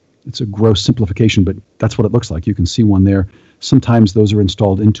them. It's a gross simplification, but that's what it looks like. You can see one there. Sometimes those are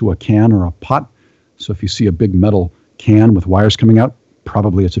installed into a can or a pot. So if you see a big metal can with wires coming out,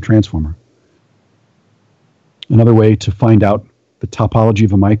 probably it's a transformer. Another way to find out the topology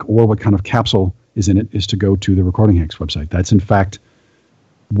of a mic or what kind of capsule is in it is to go to the Recording Hacks website. That's in fact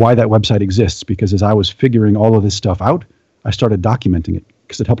why that website exists, because as I was figuring all of this stuff out, I started documenting it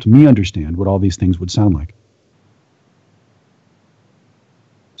because it helped me understand what all these things would sound like.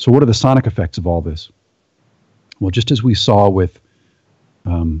 So what are the sonic effects of all this? Well, just as we saw with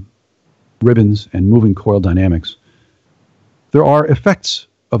ribbons and moving coil dynamics, there are effects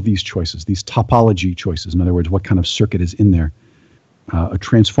of these choices, these topology choices. In other words, what kind of circuit is in there. A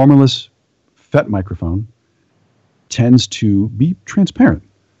transformerless FET microphone tends to be transparent.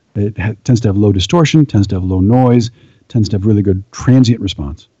 It tends to have low distortion, tends to have low noise, tends to have really good transient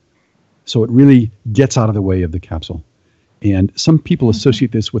response. So it really gets out of the way of the capsule. And some people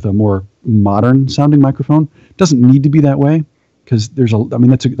associate this with a more modern sounding microphone. It doesn't need to be that way, because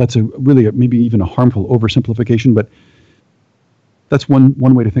that's a really maybe even a harmful oversimplification, but that's one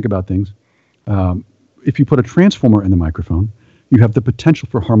way to think about things. If you put a transformer in the microphone, you have the potential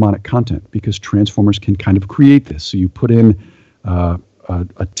for harmonic content, because transformers can kind of create this. So you put in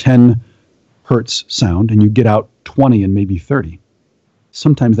a 10 hertz sound and you get out 20 and maybe 30.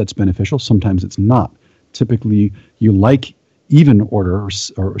 Sometimes that's beneficial, sometimes it's not. Typically, you like even order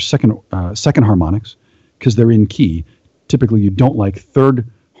or second harmonics because they're in key. Typically, you don't like third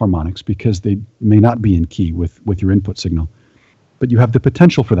harmonics because they may not be in key with your input signal. But you have the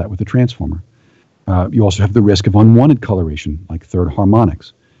potential for that with the transformer. You also have the risk of unwanted coloration, like third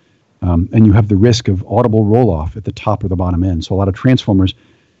harmonics. And you have the risk of audible roll-off at the top or the bottom end. So a lot of transformers,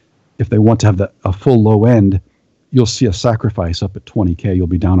 if they want to have a full low end, you'll see a sacrifice up at 20K. You'll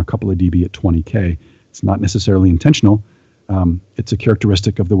be down a couple of dB at 20K. It's not necessarily intentional. It's a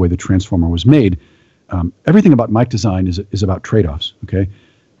characteristic of the way the transformer was made. Everything about mic design is about trade-offs, okay?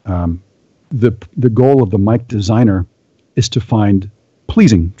 The goal of the mic designer is to find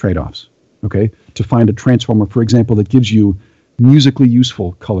pleasing trade-offs, okay? To find a transformer, for example, that gives you musically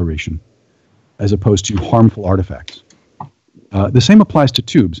useful coloration as opposed to harmful artifacts. The same applies to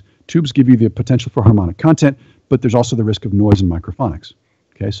tubes. Tubes give you the potential for harmonic content, but there's also the risk of noise and microphonics.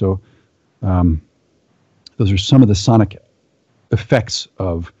 Okay, so those are some of the sonic effects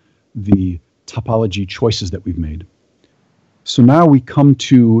of the topology choices that we've made. So now we come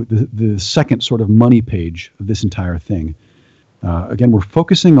to the second sort of money page of this entire thing. Again, we're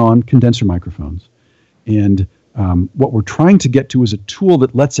focusing on condenser microphones. And what we're trying to get to is a tool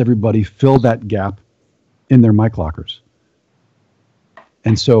that lets everybody fill that gap in their mic lockers.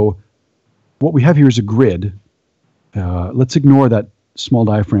 And so what we have here is a grid. Let's ignore that small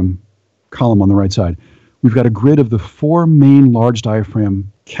diaphragm column on the right side. We've got a grid of the 4 main large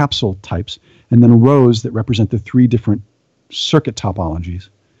diaphragm capsule types, and then rows that represent the 3 different circuit topologies.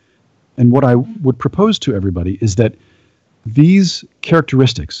 And what I would propose to everybody is that these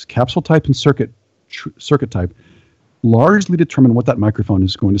characteristics, capsule type and circuit type, largely determine what that microphone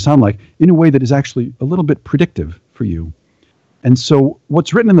is going to sound like in a way that is actually a little bit predictive for you. And so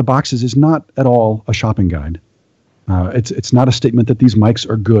what's written in the boxes is not at all a shopping guide. It's not a statement that these mics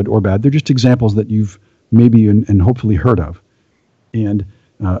are good or bad. They're just examples that you've maybe and hopefully heard of. And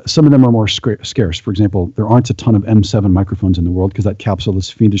some of them are more scarce. For example, there aren't a ton of M7 microphones in the world because that capsule is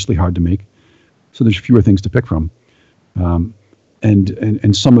fiendishly hard to make. So there's fewer things to pick from.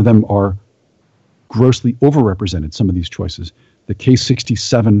 And some of them are grossly overrepresented, some of these choices. The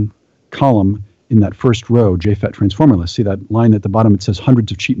K67 column in that first row, JFET transformer list, see that line at the bottom, it says hundreds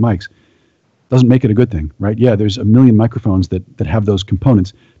of cheap mics. Doesn't make it a good thing, right? Yeah, there's a million microphones that have those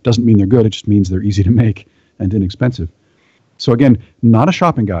components. Doesn't mean they're good, it just means they're easy to make and inexpensive. So again, not a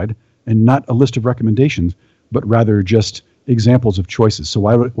shopping guide and not a list of recommendations, but rather just examples of choices. So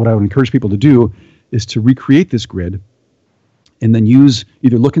what I would encourage people to do is to recreate this grid and then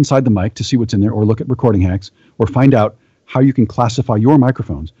either look inside the mic to see what's in there or look at recording hacks or find out how you can classify your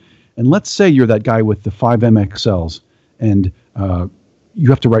microphones. And let's say you're that guy with the 5MXLs and you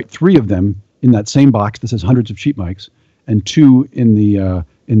have to write 3 of them in that same box that says hundreds of cheap mics and 2 in the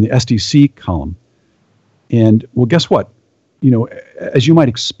SDC column. And well, guess what? You know, as you might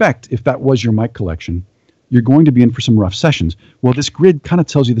expect, if that was your mic collection, you're going to be in for some rough sessions. Well, this grid kind of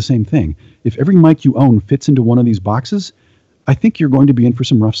tells you the same thing. If every mic you own fits into one of these boxes, I think you're going to be in for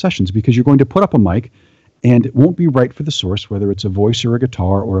some rough sessions because you're going to put up a mic and it won't be right for the source, whether it's a voice or a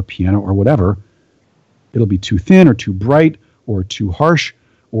guitar or a piano or whatever. It'll be too thin or too bright or too harsh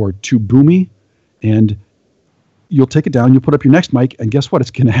or too boomy, and you'll take it down, you'll put up your next mic, and guess what?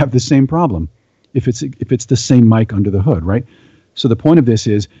 It's going to have the same problem if it's the same mic under the hood, right? So the point of this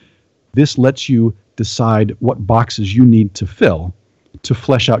is this lets you decide what boxes you need to fill to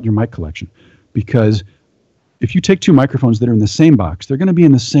flesh out your mic collection. Because if you take 2 microphones that are in the same box, they're going to be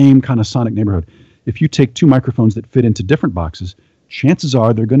in the same kind of sonic neighborhood. If you take 2 microphones that fit into different boxes, chances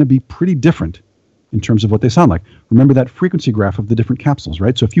are they're going to be pretty different in terms of what they sound like. Remember that frequency graph of the different capsules,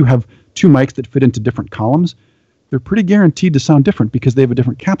 right? So if you have 2 mics that fit into different columns, they're pretty guaranteed to sound different because they have a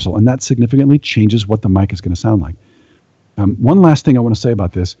different capsule, and that significantly changes what the mic is going to sound like. One last thing I want to say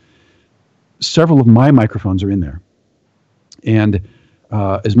about this. Several of my microphones are in there. And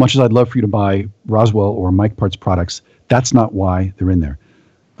as much as I'd love for you to buy Roswell or Mic Parts products, that's not why they're in there.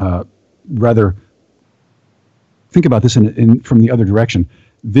 Rather, think about this from the other direction.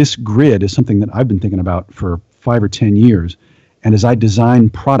 This grid is something that I've been thinking about for 5 or 10 years. And as I design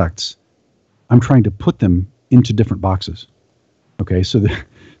products, I'm trying to put them into different boxes. Okay, so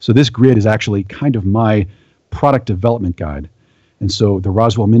this grid is actually kind of my product development guide. And so the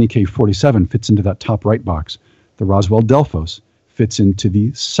Roswell Mini K47 fits into that top right box. The Roswell Delphos fits into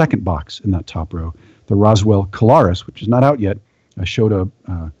the second box in that top row. The Roswell Colaris, which is not out yet, I showed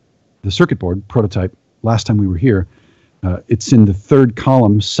the circuit board prototype last time we were here. It's in the 3rd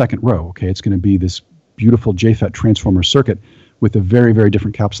column, 2nd row. Okay, it's going to be this beautiful JFET transformer circuit with a very, very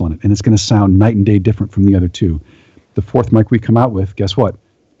different capsule in it, and it's going to sound night and day different from the other 2. The 4th mic we come out with, guess what?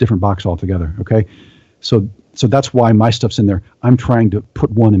 Different box altogether. Okay, so that's why my stuff's in there. I'm trying to put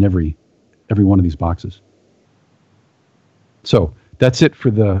one in every one of these boxes. So that's it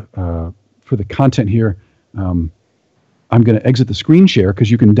for the content here. I'm going to exit the screen share because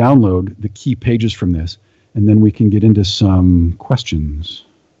you can download the key pages from this, and then we can get into some questions.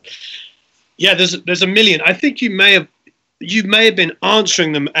 Yeah, there's a million. I think you may have you may have been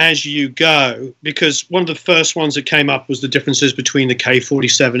answering them as you go, because one of the first ones that came up was the differences between the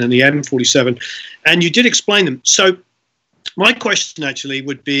K47 and the M47, and you did explain them. So my question actually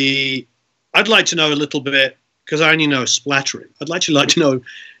would be, I'd like to know a little bit, because I only know splattering. I'd actually like to know,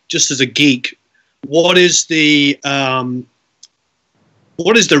 just as a geek, what is the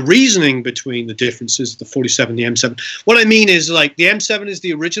reasoning between the differences of the 47 and the M7? What I mean is, like, the M7 is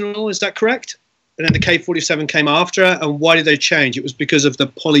the original, is that correct? And then the K47 came after, and why did they change? It was because of the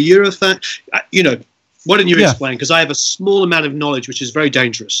polyurethane. Why don't you explain? Because I have a small amount of knowledge, which is very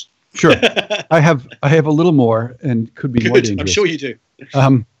dangerous. Sure, I have a little more, and could be more dangerous. I'm sure you do.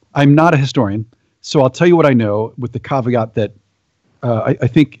 I'm not a historian, so I'll tell you what I know, with the caveat that I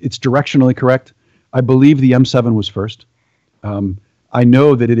think it's directionally correct. I believe the M7 was first. I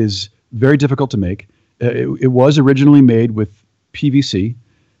know that it is very difficult to make. It was originally made with PVC.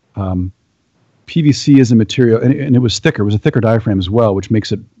 PVC is a material, and it was thicker. It was a thicker diaphragm as well, which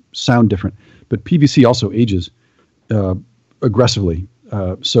makes it sound different. But PVC also ages aggressively.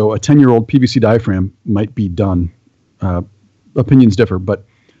 So a 10-year-old PVC diaphragm might be done. Opinions differ, but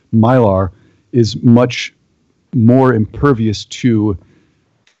Mylar is much more impervious to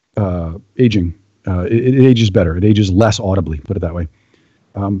aging. It ages better. It ages less audibly, put it that way.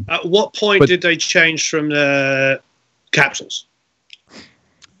 At what point did they change from the capsules?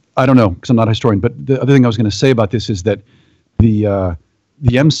 I don't know, because I'm not a historian. But the other thing I was going to say about this is that the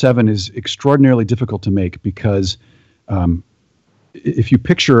M7 is extraordinarily difficult to make, because if you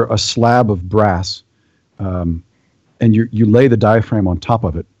picture a slab of brass and you lay the diaphragm on top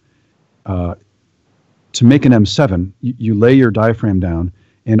of it, to make an M7, you lay your diaphragm down,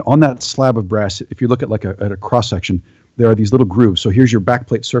 and on that slab of brass, if you look at at a cross section, there are these little grooves. So here's your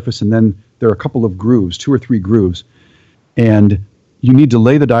backplate surface, and then there are a couple of grooves, 2 or 3 grooves, and you need to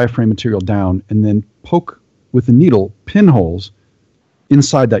lay the diaphragm material down and then poke with the needle pinholes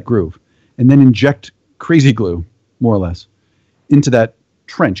inside that groove, and then inject crazy glue, more or less, into that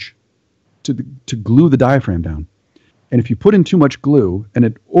trench to glue the diaphragm down. And if you put in too much glue and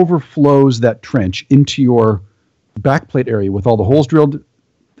it overflows that trench into your backplate area with all the holes drilled,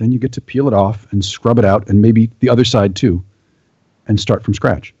 then you get to peel it off and scrub it out, and maybe the other side too, and start from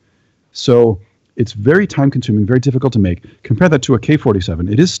scratch. So it's very time consuming, very difficult to make. Compare that to a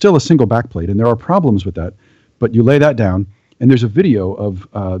K47. It is still a single backplate, and there are problems with that, but you lay that down, and there's a video of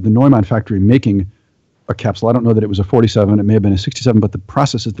the Neumann factory making a capsule. I don't know that it was a 47, it may have been a 67, but the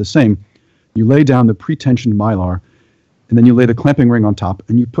process is the same. You lay down the pre-tensioned Mylar, and then you lay the clamping ring on top,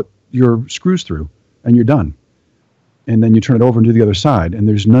 and you put your screws through, and you're done. And then you turn it over and do the other side, and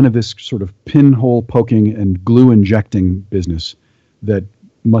there's none of this sort of pinhole poking and glue injecting business that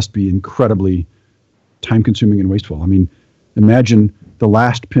must be incredibly time-consuming and wasteful. I mean, imagine the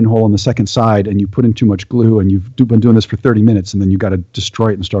last pinhole on the second side, and you put in too much glue, and you've been doing this for 30 minutes, and then you got to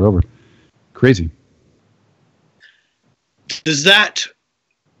destroy it and start over. Crazy.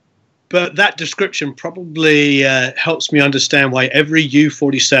 But that description probably helps me understand why every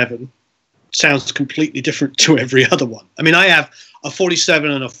U47 sounds completely different to every other one. I mean, I have a 47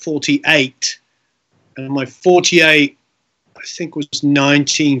 and a 48, and my 48, I think, was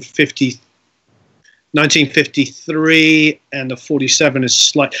 1953, and the 47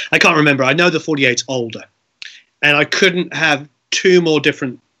 is I can't remember. I know the 48's older, and I couldn't have 2 more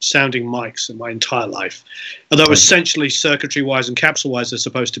different sounding mics in my entire life, although essentially circuitry-wise and capsule-wise they're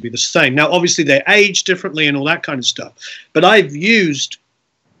supposed to be the same. Now, obviously, they age differently and all that kind of stuff, but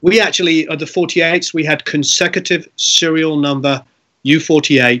we actually, the 48s, we had consecutive serial number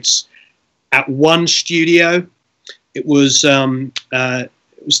U48s at one studio. It was the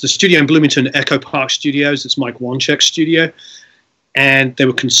studio in Bloomington, Echo Park Studios. It's Mike Wanchek's studio. And they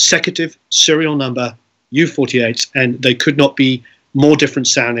were consecutive serial number U48s, and they could not be more different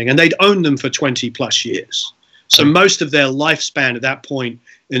sounding. And they'd owned them for 20 plus years. So most of their lifespan at that point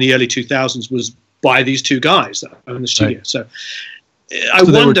in the early 2000s was by these 2 guys that owned the studio. Right. So I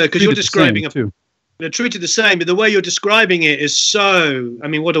wonder, because you're describing they're treated the same, but the way you're describing it is so, I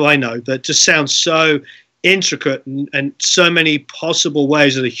mean, what do I know? That just sounds so intricate and so many possible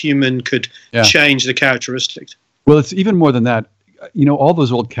ways that a human could change the characteristics. Well, it's even more than that. You know, all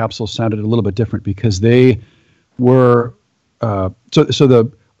those old capsules sounded a little bit different because they were, all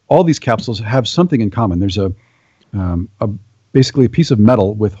these capsules have something in common. There's basically a piece of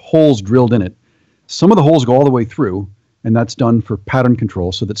metal with holes drilled in it. Some of the holes go all the way through, and that's done for pattern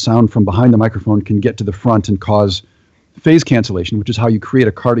control so that sound from behind the microphone can get to the front and cause phase cancellation, which is how you create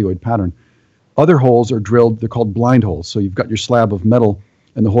a cardioid pattern. Other holes are drilled, they're called blind holes. So you've got your slab of metal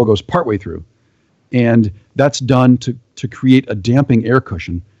and the hole goes partway through. And that's done to create a damping air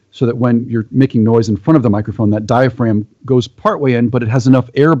cushion so that when you're making noise in front of the microphone, that diaphragm goes partway in, but it has enough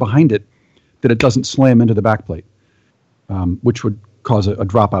air behind it that it doesn't slam into the backplate, which would cause a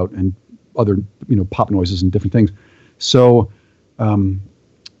dropout and other, pop noises and different things. So,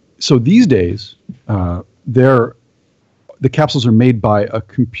 so these days, the capsules are made by a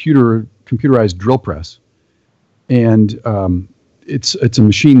computerized drill press, and it's a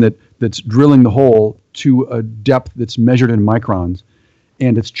machine that's drilling the hole to a depth that's measured in microns,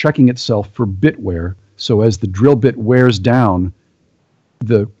 and it's checking itself for bit wear. So as the drill bit wears down,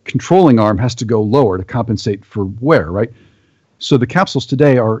 the controlling arm has to go lower to compensate for wear, right? So the capsules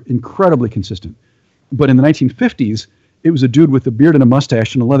today are incredibly consistent. But in the 1950s, it was a dude with a beard and a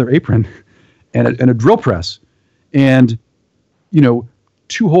mustache and a leather apron and a drill press. And,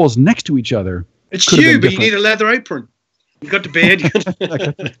 two holes next to each other. It's you, but you need a leather apron. You got the beard.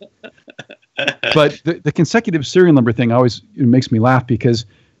 But the consecutive serial number thing always makes me laugh, because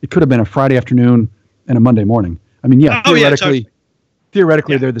it could have been a Friday afternoon and a Monday morning. I mean, theoretically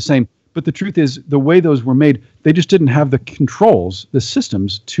they're the same. But the truth is, the way those were made, they just didn't have the controls, the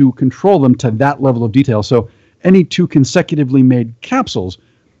systems to control them to that level of detail. So any two consecutively made capsules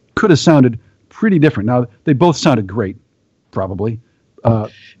could have sounded pretty different. Now, they both sounded great, probably.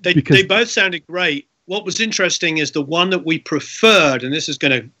 They both sounded great. What was interesting is the one that we preferred, and this is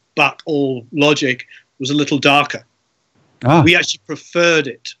going to buck all logic, was a little darker. We actually preferred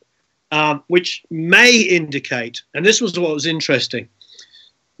it, which may indicate, and this was what was interesting,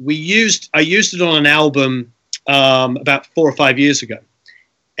 I used it on an album about 4 or 5 years ago,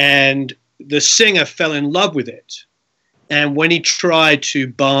 and the singer fell in love with it. And when he tried to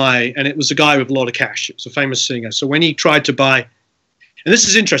buy, and it was a guy with a lot of cash, it was a famous singer, so when he tried to buy, and this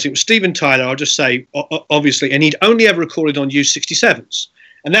is interesting, it was Steven Tyler, I'll just say, obviously, and he'd only ever recorded on U67s.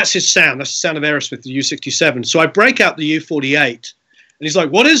 And that's his sound. That's the sound of Aerosmith, the U67. So I break out the U48, and he's like,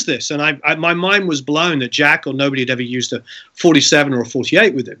 what is this? And my mind was blown that Jack or nobody had ever used a 47 or a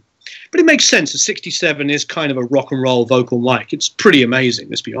 48 with him. But it makes sense. A 67 is kind of a rock and roll vocal mic. It's pretty amazing,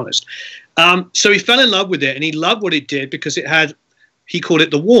 let's be honest. So he fell in love with it, and he loved what it did because it had, he called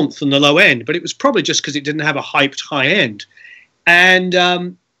it the warmth and the low end, but it was probably just because it didn't have a hyped high end.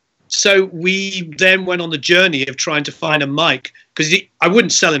 And so we then went on the journey of trying to find a mic, because I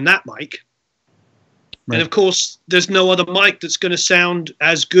wouldn't sell him that mic. Right. And of course, there's no other mic that's going to sound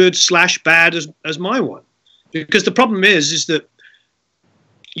as good / bad as my one. Because the problem is that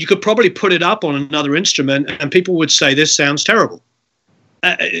you could probably put it up on another instrument and people would say, this sounds terrible.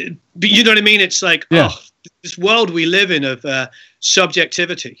 But you know what I mean? It's like, this world we live in of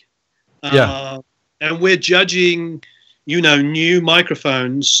subjectivity. And we're judging, new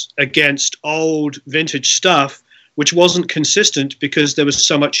microphones against old vintage stuff, which wasn't consistent because there was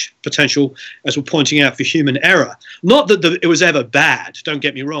so much potential, as we're pointing out, for human error. Not that it was ever bad, don't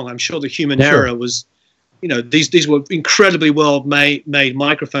get me wrong. I'm sure the human error was, these were incredibly well-made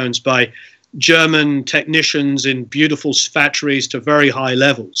microphones by German technicians in beautiful factories to very high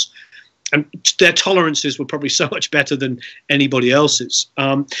levels. And their tolerances were probably so much better than anybody else's.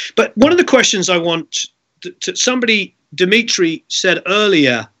 But one of the questions I want somebody, Dimitri, said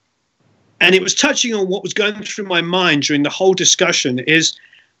earlier, and it was touching on what was going through my mind during the whole discussion, is,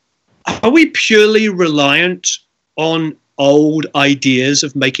 are we purely reliant on old ideas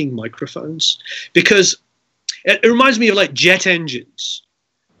of making microphones? Because it reminds me of like jet engines.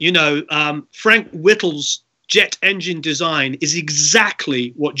 Frank Whittle's jet engine design is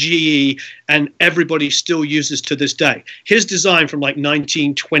exactly what GE and everybody still uses to this day. His design from like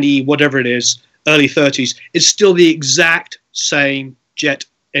 1920, whatever it is, early 30s, is still the exact same jet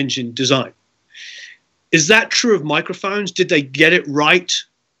engine design. Is that true of microphones? Did they get it right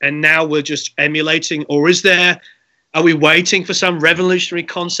and now we're just emulating, or are we waiting for some revolutionary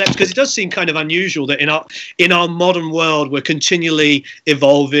concept? Because it does seem kind of unusual that in our modern world we're continually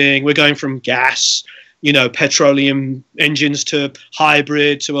evolving. We're going from gas, petroleum engines to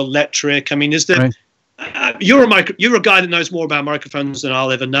hybrid to electric. I mean, is there? Right. You're a guy that knows more about microphones than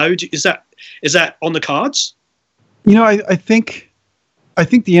I'll ever know. Is that on the cards? I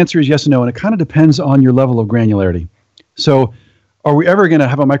think the answer is yes and no, and it kind of depends on your level of granularity. So, are we ever going to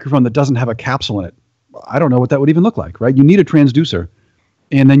have a microphone that doesn't have a capsule in it? I don't know what that would even look like, right? You need a transducer,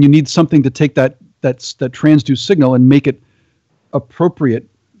 and then you need something to take that transduced signal and make it appropriate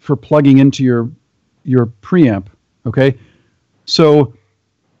for plugging into your preamp. Okay, so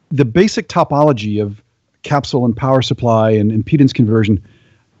the basic topology of capsule and power supply and impedance conversion,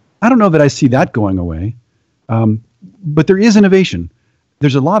 I don't know that I see that going away, but there is innovation.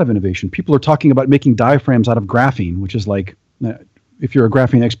 There's a lot of innovation. People are talking about making diaphragms out of graphene, which is like, if you're a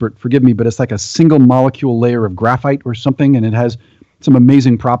graphene expert, forgive me, but it's like a single molecule layer of graphite or something, and it has some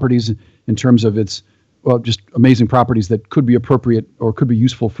amazing properties in terms of its, well, just amazing properties that could be appropriate or could be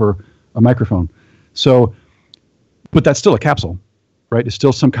useful for a microphone. So, but that's still a capsule, right? It's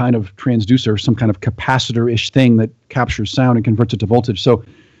still some kind of transducer, some kind of capacitor-ish thing that captures sound and converts it to voltage. So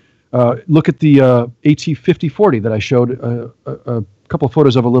look at the AT5040 that I showed a couple of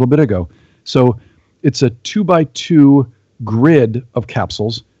photos of a little bit ago. So it's a 2x2 grid of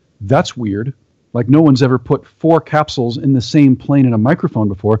capsules. That's weird. Like no one's ever put 4 capsules in the same plane in a microphone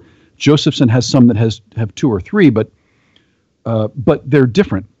before. Josephson has some that have 2 or 3, but they're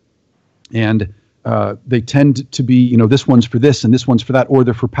different. And they tend to be, this one's for this and this one's for that, or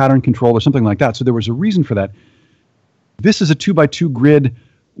they're for pattern control or something like that. So there was a reason for that. This is a 2x2 grid.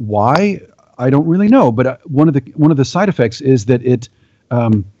 Why? I don't really know. But one of the side effects is that it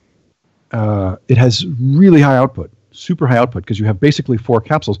has really high output, super high output, because you have basically 4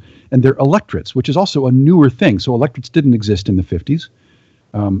 capsules, and they're electrodes, which is also a newer thing. So electrodes didn't exist in the 50s.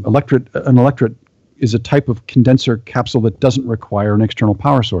 An electret is a type of condenser capsule that doesn't require an external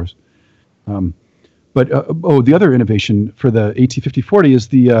power source. But the other innovation for the AT5040 is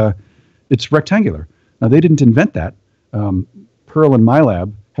it's rectangular. Now, they didn't invent that. Pearl and my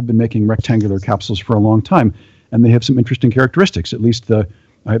lab have been making rectangular capsules for a long time, and they have some interesting characteristics. At least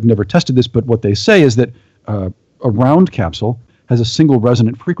I've never tested this, but what they say is that a round capsule has a single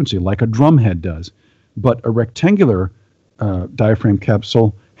resonant frequency, like a drum head does. But a rectangular diaphragm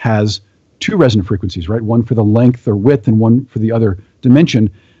capsule has 2 resonant frequencies, right? One for the length or width and one for the other dimension.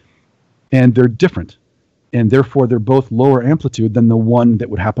 And they're different. And therefore, they're both lower amplitude than the one that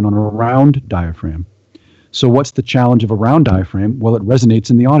would happen on a round diaphragm. So what's the challenge of a round diaphragm? Well, it resonates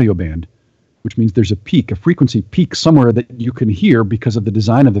in the audio band, which means there's a peak, a frequency peak somewhere that you can hear because of the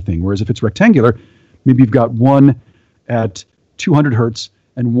design of the thing. Whereas if it's rectangular, maybe you've got one at 200 hertz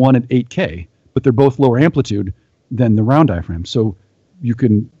and one at 8K, but they're both lower amplitude than the round diaphragm. So you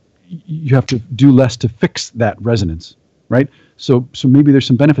have to do less to fix that resonance, right? So maybe there's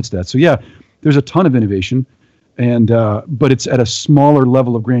some benefits to that. So yeah, there's a ton of innovation, and but it's at a smaller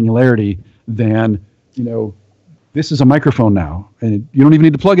level of granularity than, this is a microphone now, and you don't even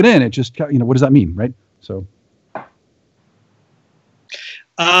need to plug it in. It just, what does that mean, right? So.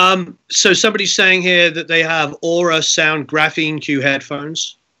 So somebody's saying here that they have Aura Sound Graphene Q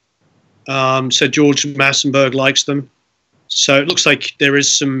headphones. So George Massenberg likes them. So it looks like there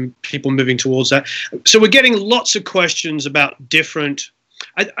is some people moving towards that. So we're getting lots of questions about different.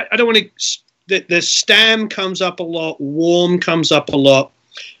 I don't want to. The STAM comes up a lot. Warm comes up a lot.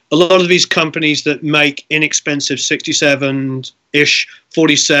 A lot of these companies that make inexpensive 67-ish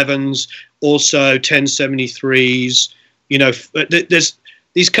 47s, also 1073s. There's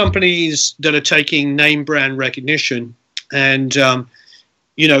these companies that are taking name brand recognition, and are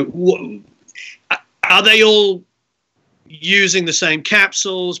they all using the same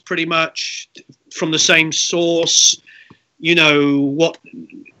capsules pretty much from the same source?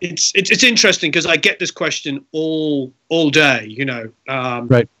 It's interesting because I get this question all day,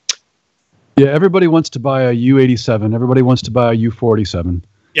 Right. Yeah, everybody wants to buy a U87. Everybody wants to buy a U47.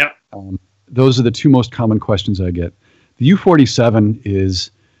 Yeah. Those are the 2 most common questions I get. The U47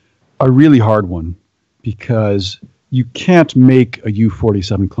 is a really hard one because you can't make a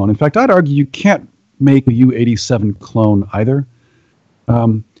U47 clone. In fact, I'd argue you can't make a U87 clone either.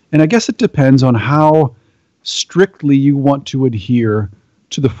 And I guess it depends on how strictly you want to adhere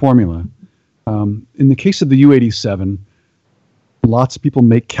to the formula. In the case of the U87, lots of people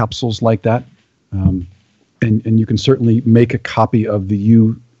make capsules like that. And you can certainly make a copy of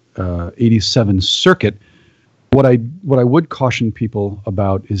the U87 circuit. What I would caution people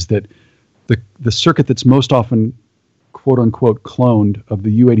about is that the circuit that's most often quote unquote cloned of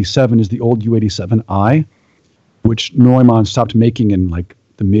the U87 is the old U87i, which Neumann stopped making in like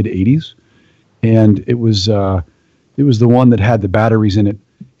the mid 80s. And it was the one that had the batteries in it,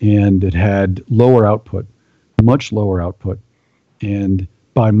 and it had lower output, much lower output. And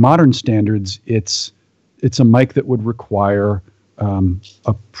by modern standards, it's a mic that would require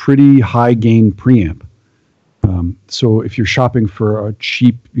a pretty high gain preamp. So if you're shopping for a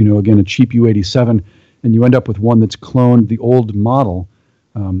cheap, a cheap U87, and you end up with one that's cloned the old model,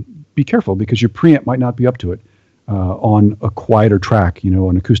 be careful because your preamp might not be up to it. On a quieter track,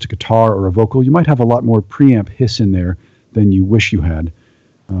 an acoustic guitar or a vocal, you might have a lot more preamp hiss in there than you wish you had.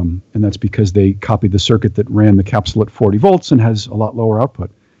 And that's because they copied the circuit that ran the capsule at 40 volts and has a lot lower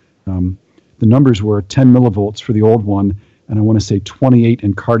output. The numbers were 10 millivolts for the old one, and I want to say 28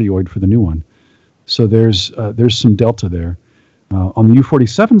 in cardioid for the new one. So there's some delta there. On the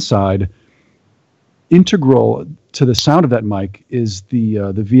U47 side, integral to the sound of that mic is the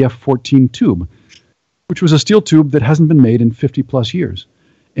VF14 tube, which was a steel tube that hasn't been made in 50 plus years.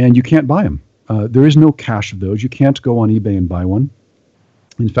 And you can't buy them. There is no cache of those. You can't go on eBay and buy one.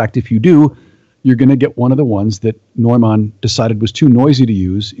 In fact, if you do, you're going to get one of the ones that Neumann decided was too noisy to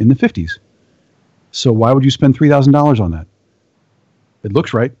use in the 50s. So why would you spend $3,000 on that? It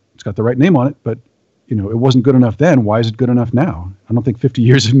looks right. It's got the right name on it, but it wasn't good enough then. Why is it good enough now? I don't think 50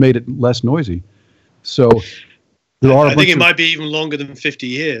 years have made it less noisy. So there are. I think it might be even longer than 50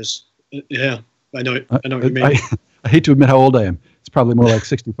 years. Yeah, I know what you mean. I hate to admit how old I am. It's probably more like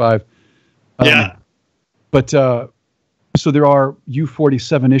 65. Yeah. But so there are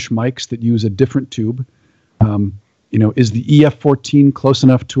U47-ish mics that use a different tube. Is the EF14 close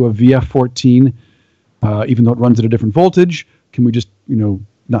enough to a VF14, even though it runs at a different voltage? Can we just,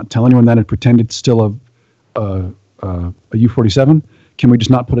 not tell anyone that and pretend it's still a U47? Can we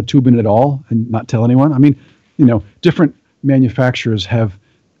just not put a tube in it at all and not tell anyone? I mean, different manufacturers have,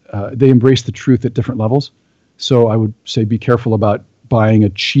 they embrace the truth at different levels. So I would say be careful about buying a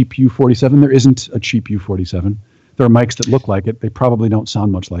cheap U47. There isn't a cheap U47. There are mics that look like it. They probably don't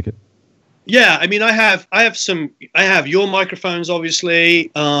sound much like it. Yeah, I mean, I have your microphones,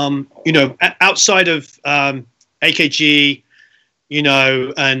 obviously. Outside of AKG,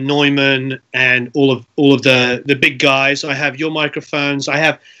 and Neumann and all of the big guys. I have your microphones. I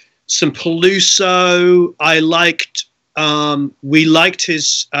have some Peluso. We liked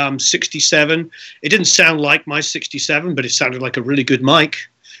his 67. It didn't sound like my 67, but it sounded like a really good mic.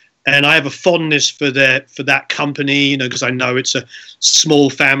 And I have a fondness for that company, because I know it's a small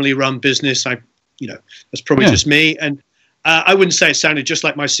family-run business. That's probably just me. And I wouldn't say it sounded just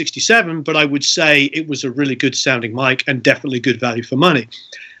like my 67, but I would say it was a really good sounding mic and definitely good value for money.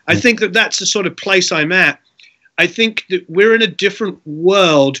 I think that's the sort of place I'm at. I think that we're in a different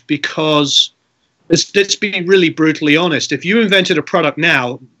world because let's be really brutally honest. If you invented a product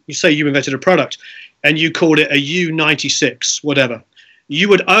now, you say you invented a product and you called it a U96, whatever. You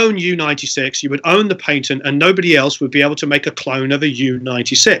would own U96, you would own the patent, and nobody else would be able to make a clone of a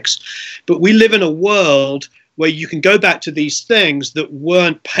U96. But we live in a world where you can go back to these things that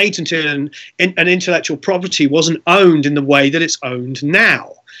weren't patented and intellectual property wasn't owned in the way that it's owned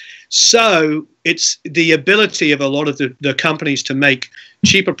now. So it's the ability of a lot of the companies to make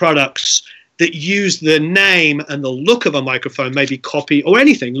cheaper products that use the name and the look of a microphone, maybe copy or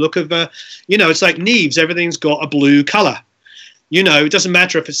anything. Look of it's like Neves, everything's got a blue color. It doesn't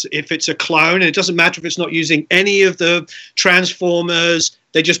matter if it's a clone, and it doesn't matter if it's not using any of the transformers.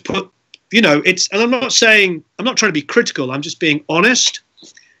 They just put, it's, and I'm not trying to be critical. I'm just being honest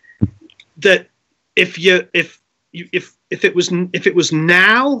that if it was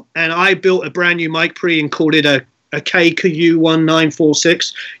now and I built a brand new mic pre and called it a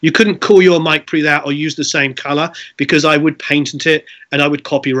KQ1946, you couldn't call your mic pre that or use the same color because I would patent it and I would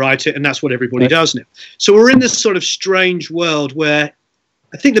copyright it, and that's what everybody does now. So we're in this sort of strange world where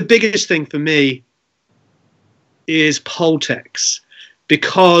I think the biggest thing for me is Poltex,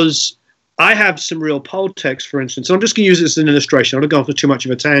 because I have some real Poltex, for instance. And I'm just going to use this as an illustration. I don't go off for too much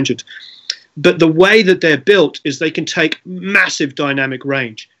of a tangent. But the way that they're built is they can take massive dynamic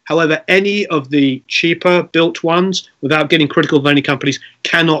range. However, any of the cheaper built ones, without getting critical of any companies,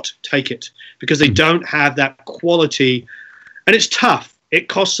 cannot take it because they don't have that quality. And it's tough. It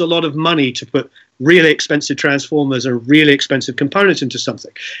costs a lot of money to put really expensive transformers and really expensive components into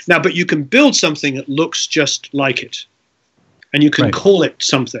something. Now, but you can build something that looks just like it, and you can call it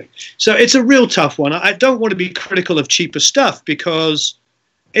something. So it's a real tough one. I don't want to be critical of cheaper stuff because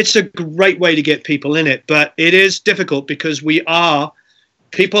it's a great way to get people in it, but it is difficult because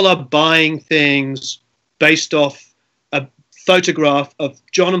people are buying things based off a photograph of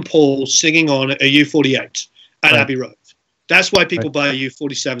John and Paul singing on a U48 at Abbey Road. That's why people buy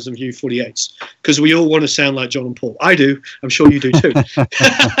U47s and U48s, because we all want to sound like John and Paul. I do. I'm sure you do too.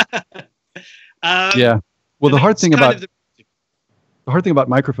 Yeah. Well, the hard thing about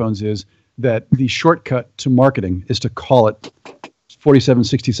microphones is that the shortcut to marketing is to call it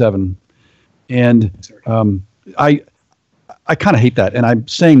 4767, and I kind of hate that, and I'm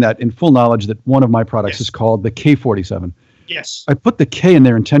saying that in full knowledge that one of my products is called the K47. Yes. I put the K in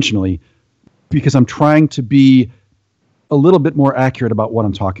there intentionally because I'm trying to be a little bit more accurate about what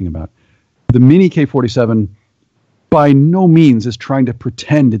I'm talking about. The Mini K47 by no means is trying to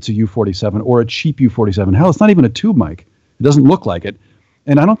pretend it's a U47 or a cheap U47. Hell, it's not even a tube mic. It doesn't look like it,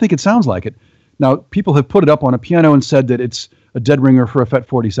 and I don't think it sounds like it. Now, people have put it up on a piano and said that it's a dead ringer for a FET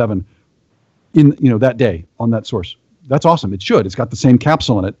 47 in that day on that source. That's awesome. It should. It's got the same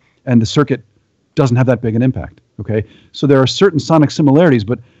capsule in it, and the circuit doesn't have that big an impact. Okay, so there are certain sonic similarities,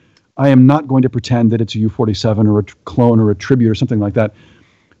 but I am not going to pretend that it's a U47 or a clone or a tribute or something like that.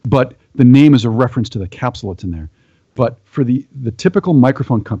 but the name is a reference to the capsule that's in there. But for the typical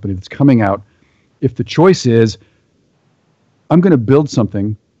microphone company that's coming out, if the choice is, I'm going to build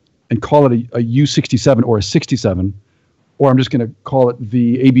something and call it a U67 or a 67, or I'm just going to call it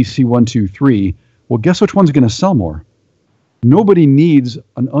the ABC 123, well, guess which one's going to sell more? Nobody needs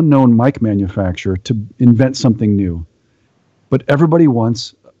an unknown mic manufacturer to invent something new. But everybody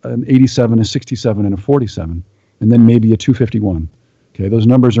wants an 87, a 67, and a 47, and then maybe a 251. Okay, those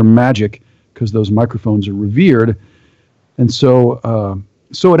numbers are magic because those microphones are revered. And so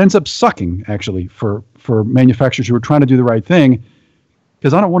it ends up sucking, actually, for manufacturers who are trying to do the right thing,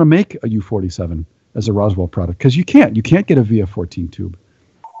 because I don't want to make a U47 as a Roswell product, because you can't get a VF14 tube.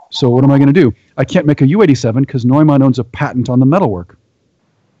 So what am I going to do? I can't make a U87 because Neumann owns a patent on the metalwork.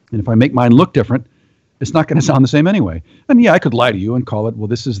 And if I make mine look different, it's not going to sound the same anyway. And yeah, I could lie to you and call it, well,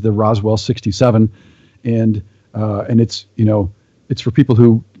 this is the Roswell 67, and it's, you know, it's for people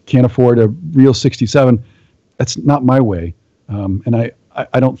who can't afford a real 67. That's not my way, and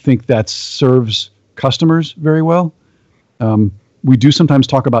I don't think that serves customers very well. We do sometimes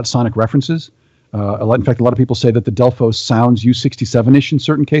talk about sonic references. In fact, a lot of people say that the Delphos sounds U67-ish in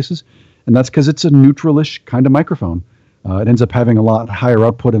certain cases, and that's because it's a neutral-ish kind of microphone. It ends up having a lot higher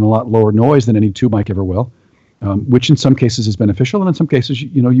output and a lot lower noise than any tube mic ever will, which in some cases is beneficial, and in some cases,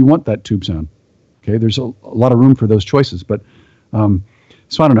 you know, you want that tube sound. Okay, there's a lot of room for those choices, but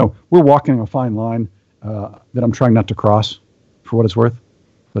so I don't know. We're walking a fine line that I'm trying not to cross, for what it's worth.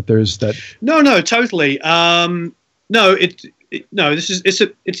 But there's that. No, totally.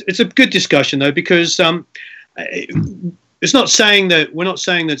 It's a good discussion though, because it's not saying that we're not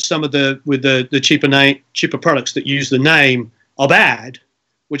saying that some of the cheaper products that use the name are bad.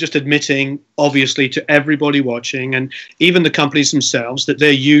 We're just admitting, obviously, to everybody watching and even the companies themselves that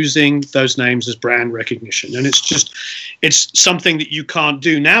they're using those names as brand recognition. And it's something that you can't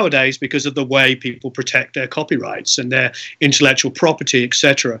do nowadays because of the way people protect their copyrights and their intellectual property,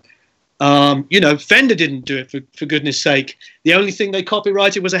 etc. You know, Fender didn't do it, for goodness sake. The only thing they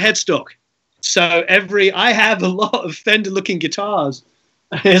copyrighted was a headstock. So I have a lot of Fender-looking guitars.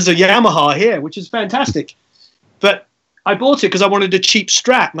 There's a Yamaha here, which is fantastic. But I bought it because I wanted a cheap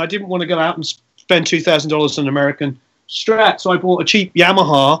Strat, and I didn't want to go out and spend $2,000 on an American Strat. So I bought a cheap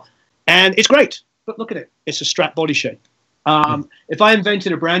Yamaha, and it's great. But look at it. It's a Strat body shape. If I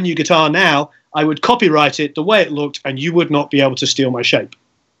invented a brand new guitar now, I would copyright it the way it looked, and you would not be able to steal my shape.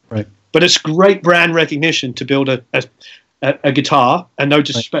 Right. But it's great brand recognition to build a guitar, and no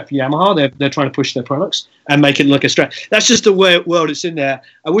disrespect for Yamaha, they're trying to push their products and make it look a Strat. That's just the world it's in there.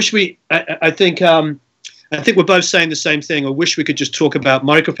 I think we're both saying the same thing. I wish we could just talk about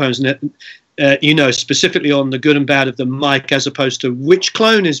microphones, you know, specifically on the good and bad of the mic, as opposed to which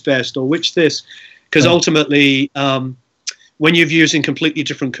clone is best or which this, because ultimately, when you're using completely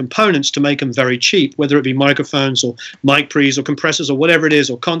different components to make them very cheap, whether it be microphones or mic pre's or compressors or whatever it is,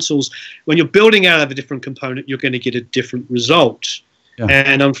 or consoles, when you're building out of a different component, you're going to get a different result. Yeah.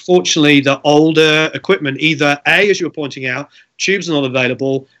 And unfortunately, the older equipment, either A, as you were pointing out, tubes are not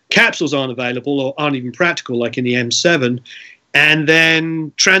available, capsules aren't available or aren't even practical, like in the M7, and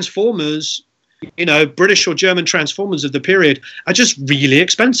then transformers, you know, British or German transformers of the period are just really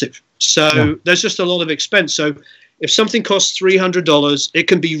expensive. So there's just a lot of expense. So if something costs $300, it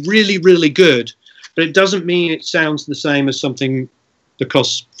can be really, really good, but it doesn't mean it sounds the same as something that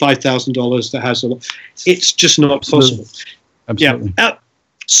costs $5,000 that has a lot. It's just not possible. Absolutely. Yeah.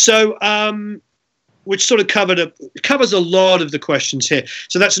 Which sort of covers a lot of the questions here.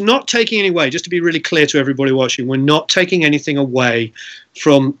 So that's not taking any away, just to be really clear to everybody watching, we're not taking anything away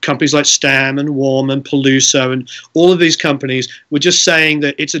from companies like Stam and Warm and Peluso and all of these companies. We're just saying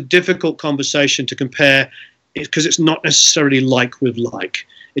that it's a difficult conversation to compare because it's not necessarily like with like.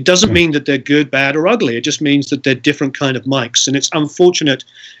 It doesn't mean that they're good, bad, or ugly. It just means that they're different kind of mics. And it's unfortunate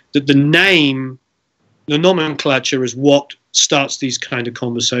that the name, the nomenclature is what starts these kind of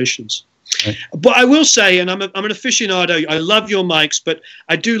conversations. Right. But I will say, and I'm an aficionado, I love your mics, but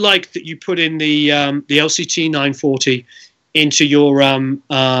I do like that you put in the LCT 940 into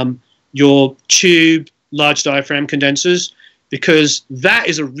your tube large diaphragm condensers, because that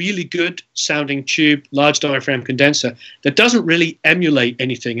is a really good sounding tube large diaphragm condenser that doesn't really emulate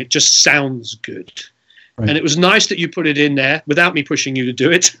anything. It just sounds good. Right. And it was nice that you put it in there without me pushing you to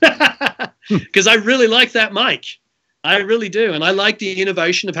do it, because I really like that mic. I really do. And I like the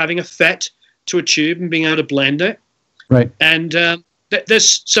innovation of having a FET to a tube and being able to blend it. Right. And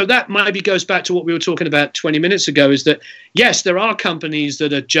so that maybe goes back to what we were talking about 20 minutes ago, is that, yes, there are companies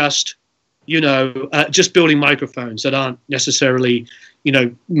that are just, just building microphones that aren't necessarily,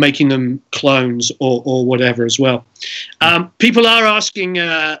 making them clones or whatever as well. People are asking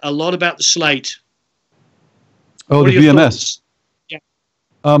a lot about the Slate. Oh, the VMS. Yeah.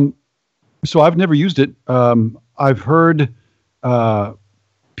 So I've never used it. I've heard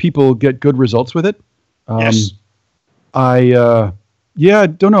people get good results with it. Yes. I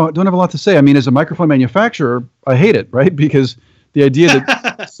don't know. Don't have a lot to say. I mean, as a microphone manufacturer, I hate it, right? Because the idea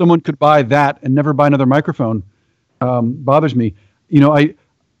that someone could buy that and never buy another microphone bothers me.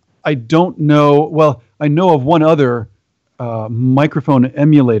 I don't know. Well, I know of one other microphone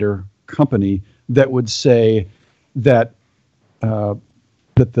emulator company that would say that that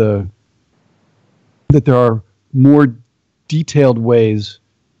there are more detailed ways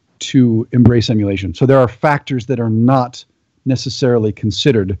to embrace emulation. So there are factors that are not necessarily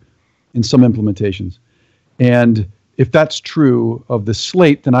considered in some implementations. And if that's true of the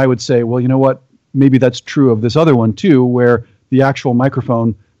Slate, then I would say, well, you know what? Maybe that's true of this other one too, where the actual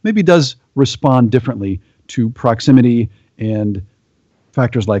microphone maybe does respond differently to proximity and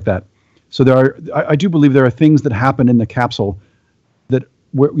factors like that. So I do believe there are things that happen in the capsule that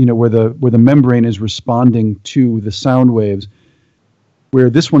where the membrane is responding to the sound waves, where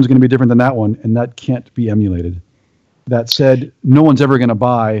this one's going to be different than that one, and that can't be emulated. That said, no one's ever going to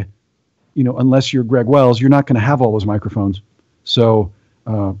buy, unless you're Greg Wells, you're not going to have all those microphones. So,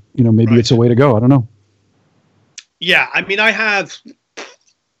 maybe it's a way to go. I don't know. Yeah, I mean, I have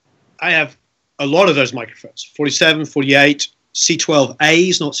a lot of those microphones, 47, 48,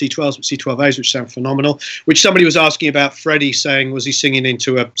 C12As, not C12s, but C12As, which sound phenomenal, which somebody was asking about Freddie saying, was he singing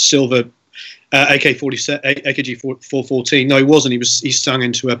into a silver AKG 414? No, he wasn't. He sung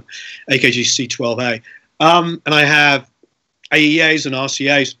into a AKG C12A. And I have AEAs and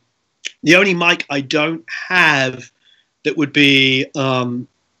RCAs. The only mic I don't have that would be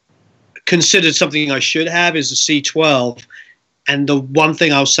considered something I should have is a C12. And the one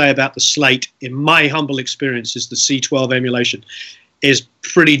thing I'll say about the Slate, in my humble experience, is the C12 emulation is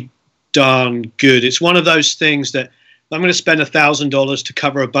pretty darn good. It's one of those things that I'm going to spend $1,000 to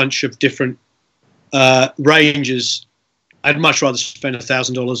cover a bunch of different ranges. I'd much rather spend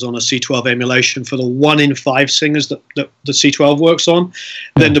 $1,000 on a C12 emulation for the 1 in 5 singers that the C12 works on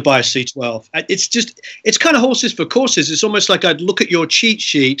than to buy a C12. It's kind of horses for courses. It's almost like I'd look at your cheat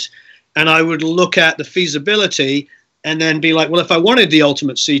sheet and I would look at the feasibility and then be like, well, if I wanted the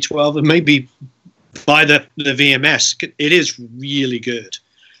ultimate C12, then maybe buy the VMS. It is really good.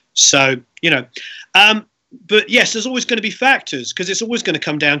 So, but yes, there's always going to be factors because it's always going to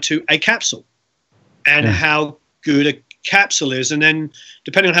come down to a capsule and how good a capsule is. And then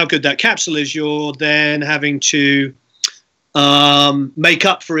depending on how good that capsule is, you're then having to make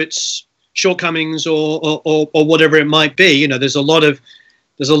up for its shortcomings or whatever it might be. There's a lot of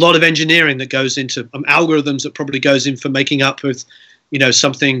engineering that goes into algorithms that probably goes in for making up with,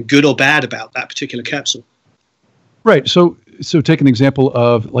 something good or bad about that particular capsule. Right. So take an example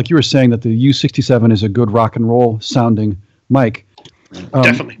of, like you were saying, that the U67 is a good rock and roll sounding mic.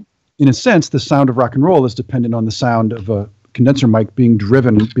 Definitely. In a sense, the sound of rock and roll is dependent on the sound of a condenser mic being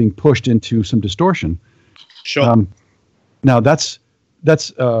being pushed into some distortion. Sure. Now that's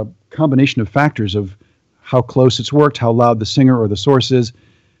a combination of factors of how close it's worked, how loud the singer or the source is.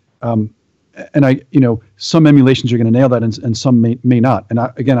 And some emulations are going to nail that and some may not. And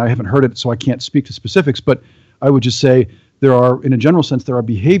I haven't heard it, so I can't speak to specifics, but I would just say in a general sense, there are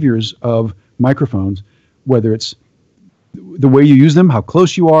behaviors of microphones, whether it's the way you use them, how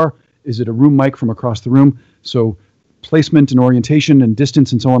close you are, is it a room mic from across the room? So placement and orientation and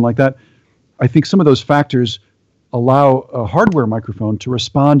distance and so on like that. I think some of those factors allow a hardware microphone to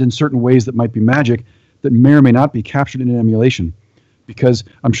respond in certain ways that might be magic that may or may not be captured in an emulation. Because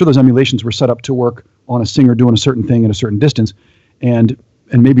I'm sure those emulations were set up to work on a singer doing a certain thing at a certain distance, and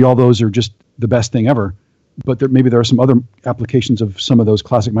maybe all those are just the best thing ever, but maybe there are some other applications of some of those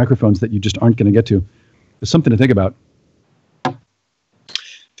classic microphones that you just aren't going to get to. There's something to think about.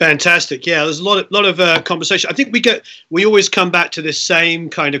 Fantastic. Yeah, there's a lot of conversation. I think we always come back to this same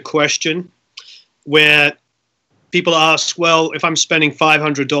kind of question where people ask, well, if I'm spending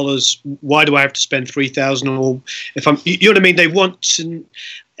 $500, why do I have to spend $3,000? Or if you know what I mean? They want to.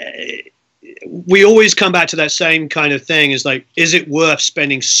 We always come back to that same kind of thing. Is like, is it worth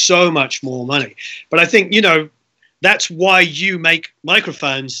spending so much more money? But I think that's why you make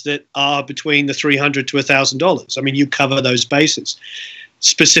microphones that are between the $300 to $1,000. I mean, you cover those bases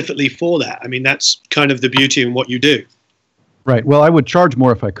specifically for that. I mean, that's kind of the beauty in what you do. Right. Well, I would charge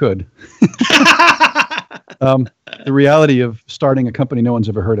more if I could. The reality of starting a company no one's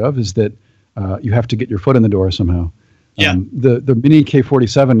ever heard of is that you have to get your foot in the door somehow. Yeah. The Mini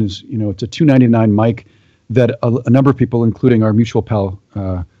K47 is, it's a $299 mic that a number of people, including our mutual pal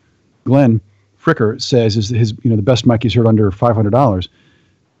Glenn Fricker, says is his the best mic he's heard under $500.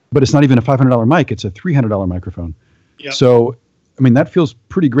 But it's not even a $500 mic; it's a $300 microphone. Yep. So, I mean, that feels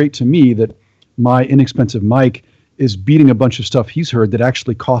pretty great to me that my inexpensive mic is beating a bunch of stuff he's heard that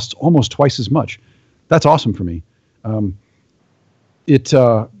actually costs almost twice as much. That's awesome for me. So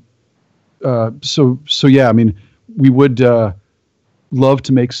yeah, I mean, we would love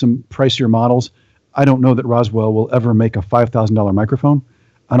to make some pricier models. I don't know that Roswell will ever make a $5,000 microphone.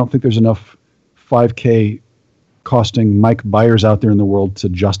 I don't think there's enough $5K costing mic buyers out there in the world to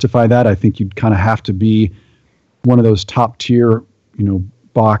justify that. I think you'd kind of have to be one of those top tier,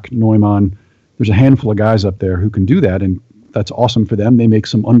 Bach, Neumann. There's a handful of guys up there who can do that, and that's awesome for them. They make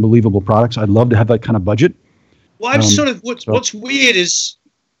some unbelievable products. I'd love to have that kind of budget. Well, I'm what's weird is,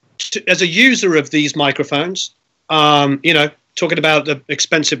 as a user of these microphones, talking about the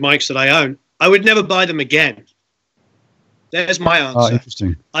expensive mics that I own, I would never buy them again. There's my answer.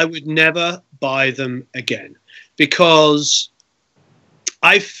 Interesting. I would never buy them again because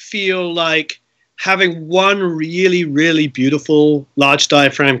I feel like having one really, really beautiful large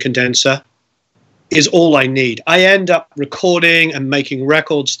diaphragm condenser is all I need. I end up recording and making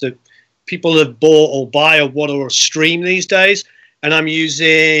records that people have bought or buy or stream these days, and I'm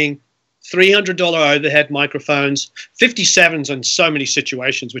using $300 overhead microphones, 57s in so many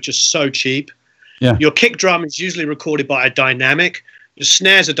situations, which is so cheap. Yeah. Your kick drum is usually recorded by a dynamic. Your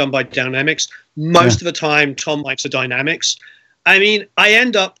snares are done by dynamics. Most of the time, tom mics are dynamics. I mean, I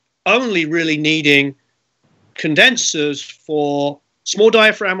end up only really needing condensers for small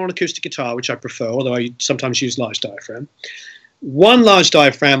diaphragm on acoustic guitar, which I prefer, although I sometimes use large diaphragm. One large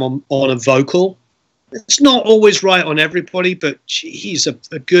diaphragm on a vocal. It's not always right on everybody, but geez,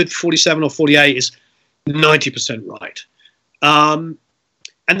 a good 47 or 48 is 90% right.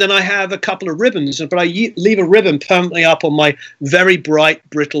 And then I have a couple of ribbons, but I leave a ribbon permanently up on my very bright,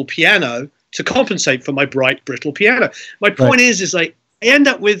 brittle piano to compensate for my bright, brittle piano. My point is I end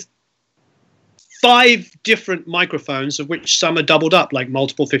up with 5 different microphones, of which some are doubled up, like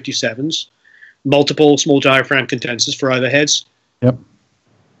multiple 57s, multiple small diaphragm condensers for overheads. Yep.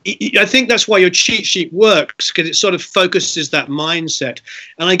 I think that's why your cheat sheet works, because it sort of focuses that mindset.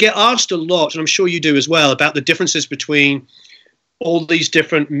 And I get asked a lot, and I'm sure you do as well, about the differences between all these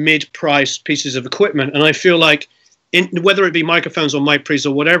different mid-price pieces of equipment. And I feel like, whether it be microphones or mic pre's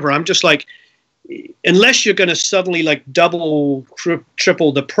or whatever, I'm just like, unless you're going to suddenly like double,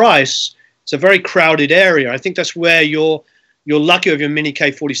 triple the price, it's a very crowded area. I think that's where you're lucky with your Mini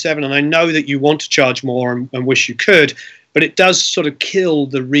K47. And I know that you want to charge more and wish you could, but it does sort of kill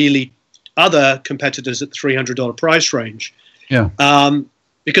the really other competitors at the $300 price range. Yeah.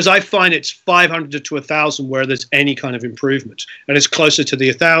 Because I find it's 500 to 1,000 where there's any kind of improvement, and it's closer to the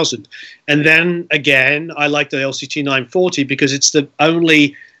 1,000. And then again, I like the LCT 940 because it's the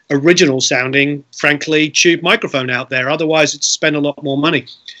only original sounding, frankly, tube microphone out there. Otherwise, it's spend a lot more money.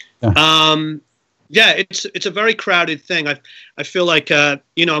 Yeah. It's a very crowded thing. I feel like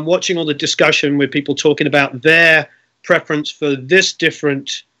I'm watching all the discussion with people talking about their preference for this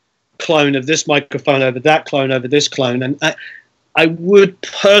different clone of this microphone over that clone over this clone, and I would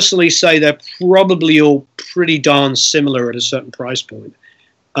personally say they're probably all pretty darn similar at a certain price point.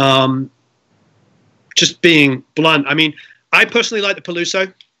 Just being blunt, I mean, I personally like the Peluso.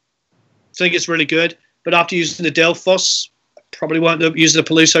 I think it's really good, but after using the Delphos, I probably won't use the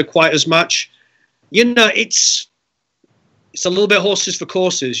Peluso quite as much. It's a little bit horses for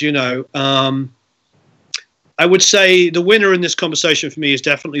courses, I would say the winner in this conversation for me is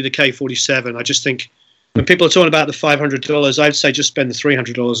definitely the K47. I just think when people are talking about the $500, I'd say just spend the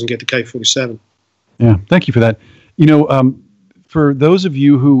 $300 and get the K47. Yeah, thank you for that. For those of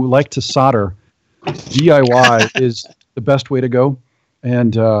you who like to solder, DIY is the best way to go.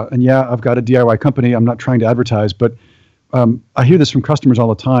 And yeah, I've got a DIY company. I'm not trying to advertise, but I hear this from customers all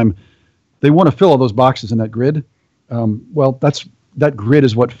the time. They want to fill all those boxes in that grid. Well, that grid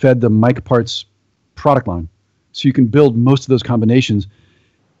is what fed the Mic Parts product line. So you can build most of those combinations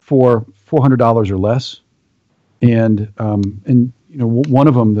for $400 or less. And one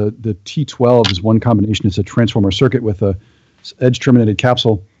of them, the T12 is one combination. It's a transformer circuit with a edge terminated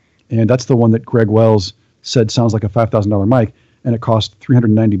capsule. And that's the one that Greg Wells said sounds like a $5,000 mic. And it cost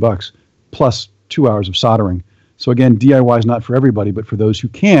 $390 plus 2 hours of soldering. So again, DIY is not for everybody, but for those who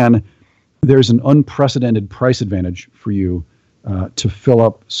can, there's an unprecedented price advantage for you to fill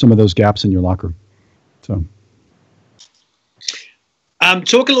up some of those gaps in your locker. So,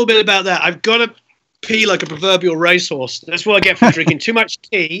 talk a little bit about that. I've got to pee like a proverbial racehorse. That's what I get from drinking too much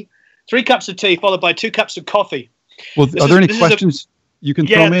tea. 3 cups of tea followed by 2 cups of coffee. Well, are there any questions? you can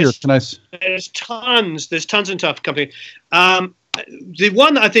throw me, or can I? There's tons and stuff company. The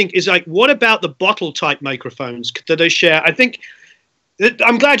one I think is like, what about the bottle type microphones that they share? I think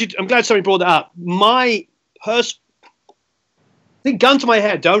I'm glad somebody brought that up. I think, gun to my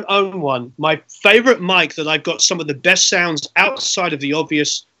head, don't own one. My favorite mic that I've got some of the best sounds outside of the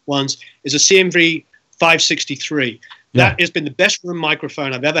obvious ones is a CMV 563. Yeah. That has been the best room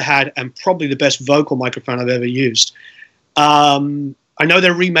microphone I've ever had, and probably the best vocal microphone I've ever used. I know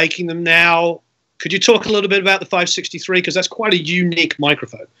they're remaking them now. Could you talk a little bit about the 563? Because that's quite a unique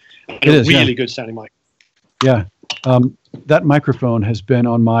microphone. And a really good sounding mic. Yeah. That microphone has been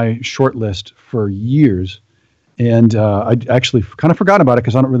on my short list for years. And I actually kind of forgot about it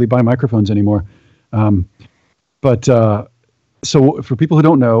because I don't really buy microphones anymore. So for people who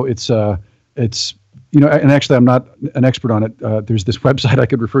don't know, it's and actually I'm not an expert on it. There's this website I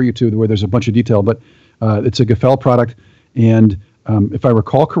could refer you to where there's a bunch of detail, but it's a Gefell product. And if I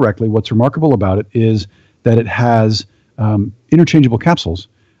recall correctly, what's remarkable about it is that it has interchangeable capsules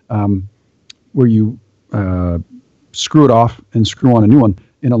where you screw it off and screw on a new one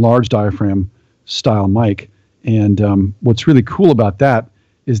in a large diaphragm style mic. And what's really cool about that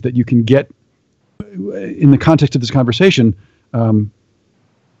is that you can get, in the context of this conversation,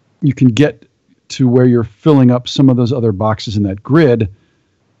 you can get to where you're filling up some of those other boxes in that grid.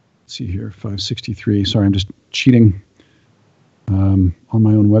 Let's see here, 563. Sorry, I'm just cheating on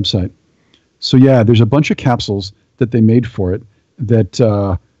my own website. So yeah, there's a bunch of capsules that they made for it that,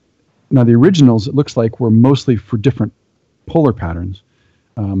 now the originals, it looks like, were mostly for different polar patterns.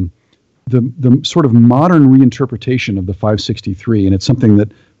 The sort of modern reinterpretation of the 563, and it's something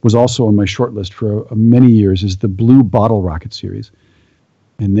that was also on my short list for many years, is the Blue Bottle Rocket series.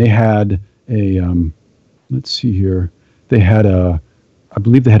 And they had a, let's see here, I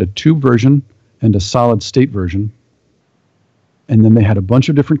believe they had a tube version and a solid state version. And then they had a bunch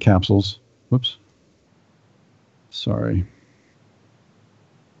of different capsules. Whoops. Sorry.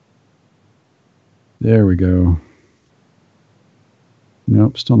 There we go.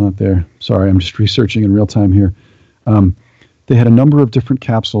 Nope, still not there. Sorry, I'm just researching in real time here. They had a number of different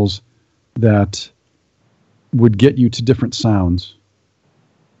capsules that would get you to different sounds.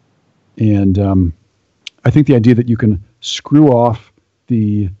 And I think the idea that you can screw off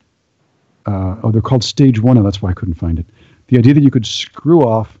the, they're called stage 1, and that's why I couldn't find it. The idea that you could screw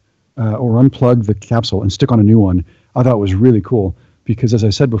off or unplug the capsule and stick on a new one, I thought was really cool, because as I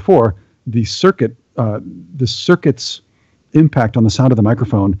said before, the circuit's impact on the sound of the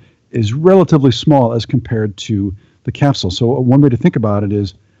microphone is relatively small as compared to the capsule. So one way to think about it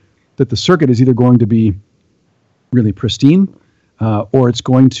is that the circuit is either going to be really pristine or it's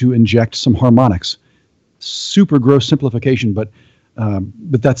going to inject some harmonics. Super gross simplification, but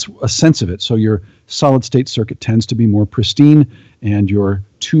that's a sense of it. So your solid state circuit tends to be more pristine, and your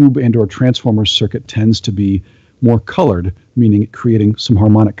tube and or transformer circuit tends to be more colored, meaning creating some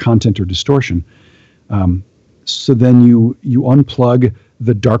harmonic content or distortion. So then you unplug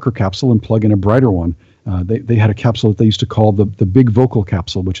the darker capsule and plug in a brighter one. They had a capsule that they used to call the big vocal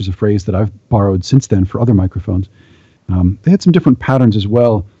capsule, which is a phrase that I've borrowed since then for other microphones. They had some different patterns as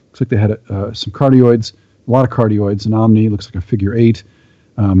well. Looks like they had some cardioids, a lot of cardioids, an Omni, looks like a figure 8.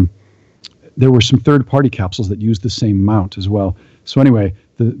 There were some third-party capsules that used the same mount as well. So anyway,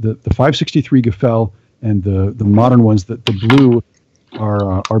 the 563 Gefell and the modern ones, the blue,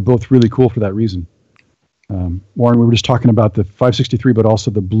 are both really cool for that reason. Warren, we were just talking about the 563, but also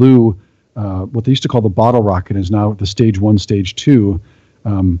the blue, what they used to call the bottle rocket is now the stage 1, stage 2,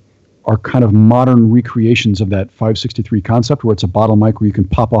 are kind of modern recreations of that 563 concept, where it's a bottle mic where you can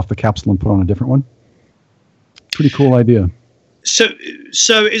pop off the capsule and put on a different one. Pretty cool idea. So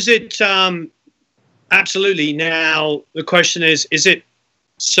is it, absolutely. Now, the question is it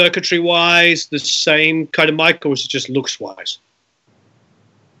circuitry-wise the same kind of mic, or is it just looks-wise?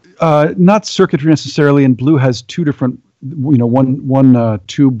 Not circuitry necessarily, and blue has two different, one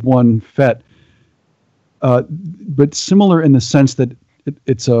tube, one FET, but similar in the sense that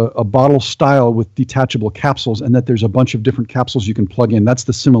it's a bottle style with detachable capsules, and that there's a bunch of different capsules you can plug in. That's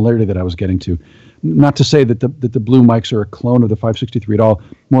the similarity that I was getting to. Not to say that the blue mics are a clone of the 563 at all,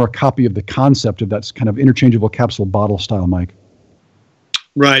 more a copy of the concept of that kind of interchangeable capsule bottle style mic.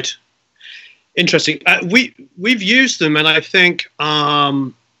 Right. Interesting. We've used them, and I think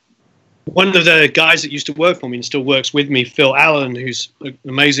one of the guys that used to work for me and still works with me, Phil Allen, who's an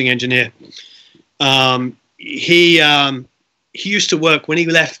amazing engineer, he used to work, when he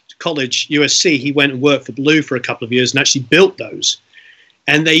left college, USC, he went and worked for Blue for a couple of years and actually built those.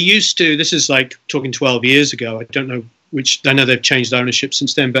 And they used to, this is like talking 12 years ago, I don't know which, I know they've changed ownership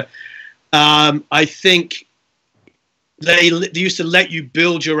since then, but I think they used to let you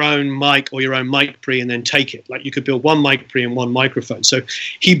build your own mic or your own mic pre and then take it. Like you could build one mic pre and one microphone. So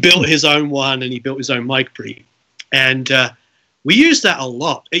he built his own one and he built his own mic pre. And we used that a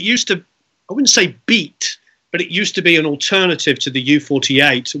lot. It used to, I wouldn't say beat, but it used to be an alternative to the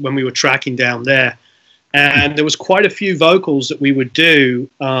U48 when we were tracking down there. And there was quite a few vocals that we would do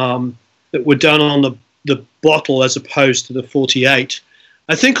that were done on the bottle as opposed to the 48.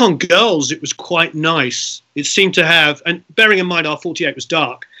 I think on Girls, it was quite nice. It seemed to have, and bearing in mind our 48 was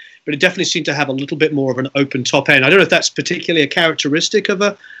dark, but it definitely seemed to have a little bit more of an open top end. I don't know if that's particularly a characteristic of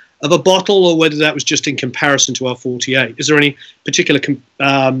a bottle or whether that was just in comparison to our 48. Is there any particular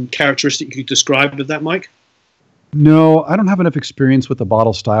characteristic you could describe of that, Mike? No, I don't have enough experience with the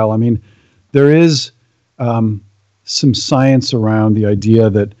bottle style. I mean, there is some science around the idea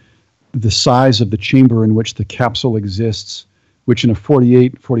that the size of the chamber in which the capsule exists, which in a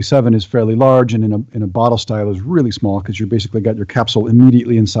 48, 47 is fairly large, and in a bottle style is really small because you basically got your capsule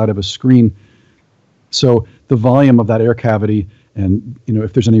immediately inside of a screen. So the volume of that air cavity, and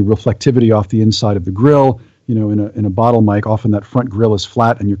if there's any reflectivity off the inside of the grill, in a bottle mic, often that front grill is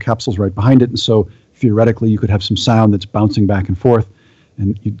flat and your capsule's right behind it, and so theoretically you could have some sound that's bouncing back and forth,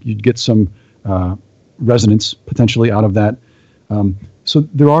 and you'd get some resonance potentially out of that. So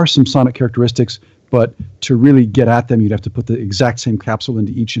there are some sonic characteristics, but to really get at them, you'd have to put the exact same capsule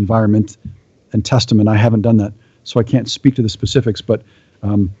into each environment and test them, and I haven't done that, so I can't speak to the specifics, but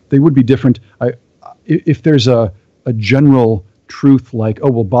they would be different. If there's a general truth like,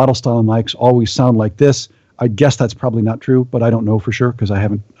 oh, well, bottle style mics always sound like this, I guess that's probably not true, but I don't know for sure because I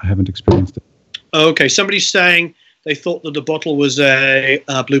haven't experienced it. Okay, somebody's saying they thought that the bottle was a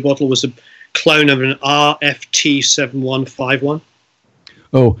blue bottle was a clone of an RFT 7151.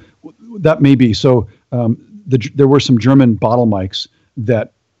 Oh, that may be. So there were some German bottle mics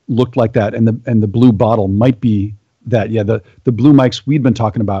that looked like that, and the blue bottle might be that. Yeah, the blue mics we'd been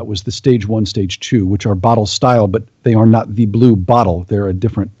talking about was the Stage 1, Stage 2, which are bottle style, but they are not the blue bottle. They're a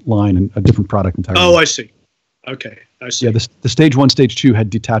different line and a different product entirely. Oh, I see. Okay, I see. Yeah, the Stage 1, Stage 2 had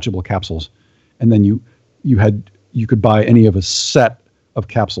detachable capsules, and then you could buy any of a set of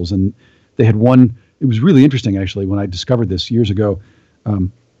capsules, and they had one. It was really interesting, actually, when I discovered this years ago.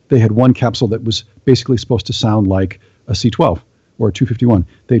 They had one capsule that was basically supposed to sound like a C12 or a 251.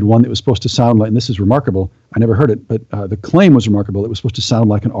 They had one that was supposed to sound like, and this is remarkable, I never heard it, but the claim was remarkable. It was supposed to sound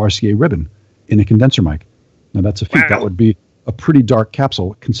like an RCA ribbon in a condenser mic. Now that's a feat. Wow. That would be a pretty dark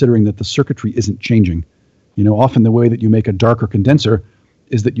capsule, considering that the circuitry isn't changing. Often the way that you make a darker condenser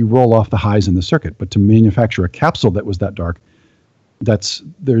is that you roll off the highs in the circuit. But to manufacture a capsule that was that dark,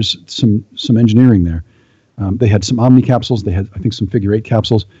 there's some engineering there. They had some Omni capsules. They had, I think, some figure 8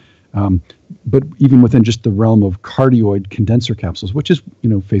 capsules. But even within just the realm of cardioid condenser capsules, which is,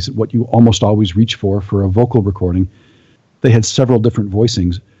 face it, what you almost always reach for a vocal recording, they had several different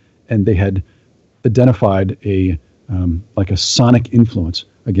voicings, and they had identified like a sonic influence.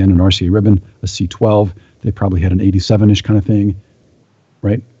 Again, an RCA ribbon, a C12. They probably had an 87-ish kind of thing,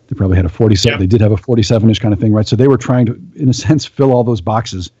 right? They probably had a 47. Yep. They did have a 47-ish kind of thing, right? So they were trying to, in a sense, fill all those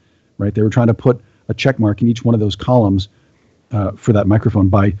boxes, right? They were trying to put a check mark in each one of those columns for that microphone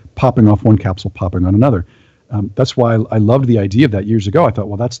by popping off one capsule, popping on another. That's why I loved the idea of that years ago. I thought,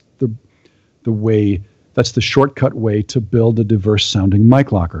 well, that's the way, that's the shortcut way to build a diverse sounding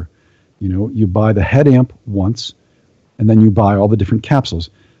mic locker. You buy the head amp once, and then you buy all the different capsules.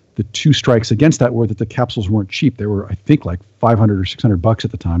 The two strikes against that were that the capsules weren't cheap. They were, I think, like $500 or $600 at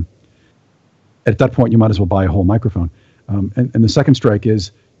the time. At that point, you might as well buy a whole microphone. And the second strike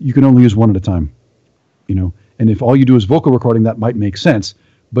is you can only use one at a time. And if all you do is vocal recording, that might make sense.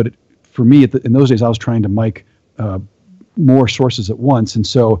 But for me, in those days, I was trying to mic more sources at once. And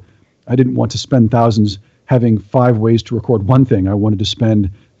so I didn't want to spend thousands having 5 ways to record one thing. I wanted to spend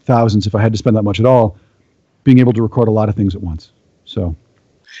thousands, if I had to spend that much at all, being able to record a lot of things at once. So.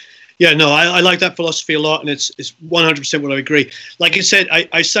 Yeah, no, I like that philosophy a lot, and it's 100% what I agree. Like I said,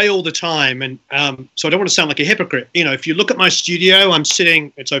 I say all the time, and so I don't want to sound like a hypocrite. If you look at my studio, I'm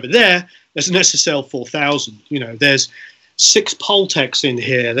sitting, it's over there. There's an SSL 4000. There's 6 Pultecs in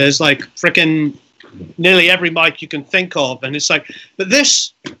here. There's like frickin' nearly every mic you can think of, and it's like, but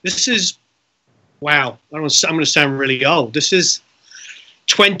this is, wow. I'm going to sound really old. This is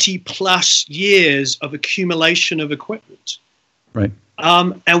 20 plus years of accumulation of equipment. Right.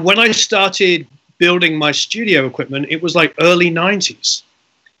 And when I started building my studio equipment, it was like early 90s.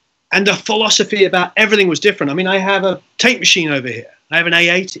 And the philosophy about everything was different. I mean, I have a tape machine over here. I have an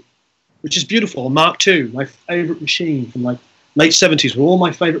A80, which is beautiful, Mark II, my favorite machine from like late 70s, where all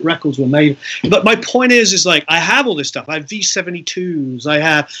my favorite records were made. But my point is like, I have all this stuff. I have V72s. I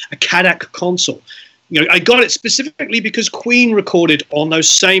have a Kodak console. I got it specifically because Queen recorded on those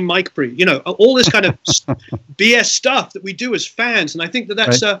same mic pre. All this kind of BS stuff that we do as fans, and I think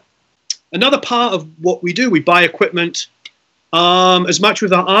that's another part of what we do. We buy equipment as much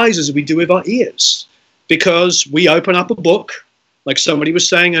with our eyes as we do with our ears, because we open up a book, like somebody was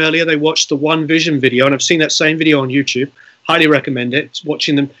saying earlier. They watched the One Vision video, and I've seen that same video on YouTube. Highly recommend it. It's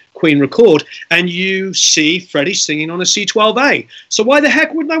watching them Queen record, and you see Freddie singing on a C12A. So why the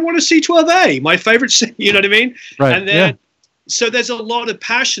heck wouldn't I want a C12A? My favorite, you know what I mean? Right. And then, so there's a lot of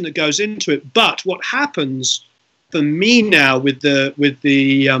passion that goes into it. But what happens for me now with the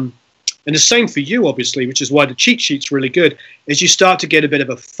and the same for you, obviously, which is why the cheat sheet's really good, is you start to get a bit of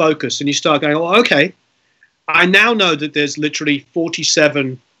a focus, and you start going, oh, okay, I now know that there's literally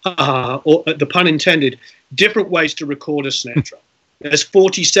 47, or the pun intended, different ways to record a snare drum. There's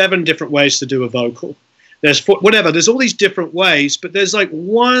 47 different ways to do a vocal. There's whatever. There's all these different ways, but there's like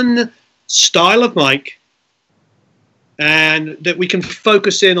one style of mic, and that we can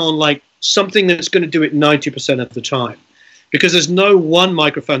focus in on, like something that's going to do it 90% of the time, because there's no one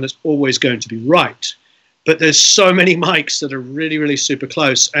microphone that's always going to be right. But there's so many mics that are really, really super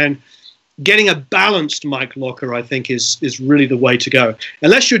close, and getting a balanced mic locker, I think, is really the way to go.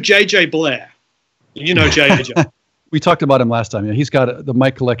 Unless you're JJ Blair. You know JJ. We talked about him last time. Yeah, he's got the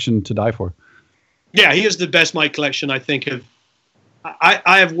mic collection to die for. Yeah, he has the best mic collection, I think. I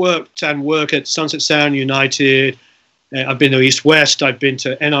have worked and work at Sunset Sound United. I've been to East West. I've been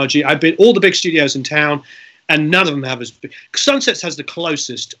to NRG. I've been all the big studios in town, and none of them have as big. Sunsets has the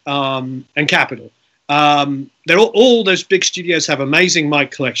closest, and Capitol. They're all those big studios have amazing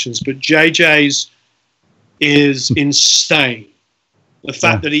mic collections, but JJ's is insane. The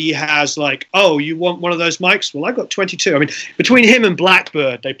fact that he has, like, oh, you want one of those mics? Well, I've got 22. I mean, between him and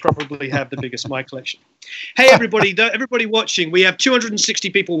Blackbird, they probably have the biggest mic collection. Hey, everybody, everybody watching, we have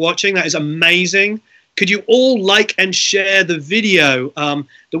 260 people watching. That is amazing. Could you all like and share the video?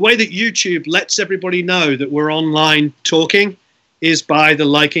 The way that YouTube lets everybody know that we're online talking is by the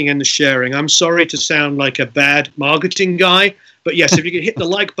liking and the sharing. I'm sorry to sound like a bad marketing guy, but yes, if you could hit the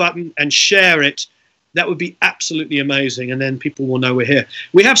like button and share it, that would be absolutely amazing, and then people will know we're here.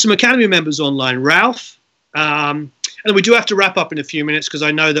 We have some Academy members online. Ralph, and we do have to wrap up in a few minutes because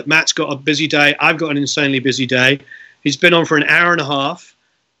I know that Matt's got a busy day. I've got an insanely busy day. He's been on for an hour and a half.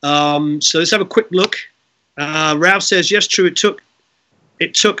 So let's have a quick look. Ralph says, yes, true, it took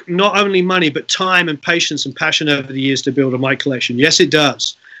not only money but time and patience and passion over the years to build a mic collection. Yes, it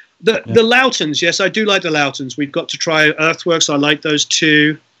does. The Loudons, yes, I do like the Loudons. We've got to try Earthworks. I like those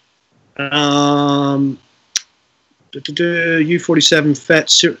too. U47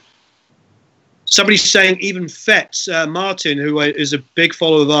 FETs. Somebody's saying even FETs. Martin, who is a big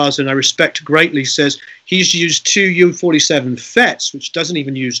follower of ours and I respect greatly, says he's used 2 U47 FETs, which doesn't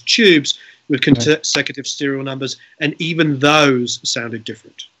even use tubes, with consecutive serial numbers, and even those sounded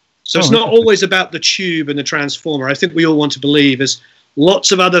different. So it's not always about the tube and the transformer. I think we all want to believe there's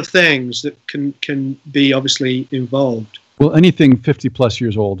lots of other things that can be obviously involved. Well, anything 50 plus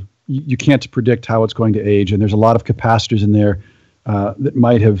years old, you can't predict how it's going to age, and there's a lot of capacitors in there that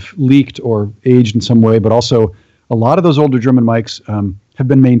might have leaked or aged in some way, but also a lot of those older German mics have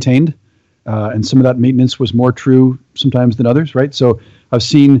been maintained, and some of that maintenance was more true sometimes than others, right? So I've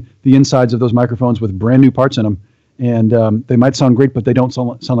seen the insides of those microphones with brand new parts in them, and they might sound great, but they don't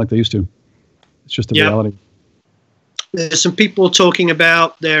sound like they used to. It's just a reality. There's some people talking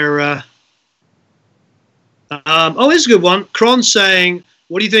about their... oh, this is a good one. Kron saying,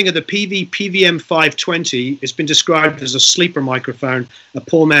 what do you think of the PVM 520? It's been described as a sleeper microphone, a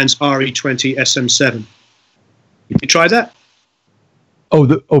poor man's RE20 SM7. You tried that? Oh,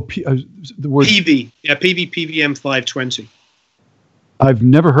 the word PV. Yeah, PVM 520. I've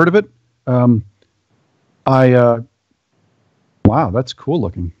never heard of it. Wow, that's cool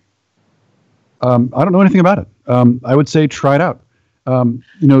looking. I don't know anything about it. I would say try it out.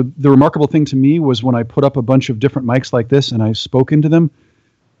 The remarkable thing to me was when I put up a bunch of different mics like this and I spoke into them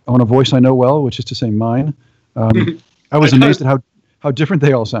on a voice I know well, which is to say mine. I was amazed at how different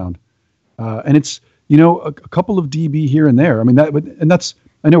they all sound. And it's, a couple of dB here and there. I mean, I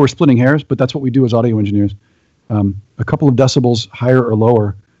know we're splitting hairs, but that's what we do as audio engineers. A couple of decibels higher or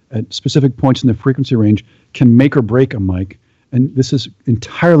lower at specific points in the frequency range can make or break a mic. And this is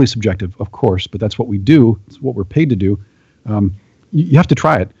entirely subjective, of course, but that's what we do. It's what we're paid to do. You have to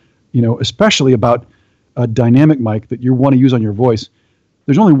try it, especially about a dynamic mic that you want to use on your voice.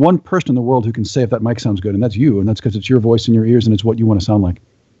 There's only one person in the world who can say if that mic sounds good, and that's you, and that's because it's your voice in your ears and it's what you want to sound like.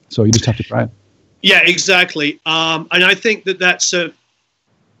 So you just have to try it. Yeah, exactly. And I think that's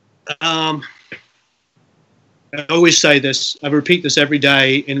I always say this, I repeat this every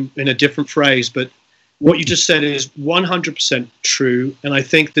day in a different phrase, but what you just said is 100% true. And I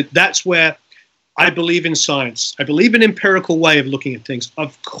think that that's where I believe in science. I believe in empirical way of looking at things.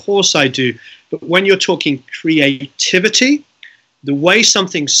 Of course I do. But when you're talking creativity, the way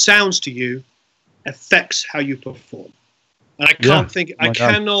something sounds to you affects how you perform. And I can't think, I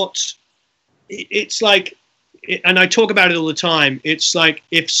cannot, it's like, and I talk about it all the time. It's like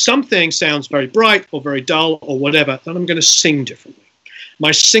if something sounds very bright or very dull or whatever, then I'm going to sing differently.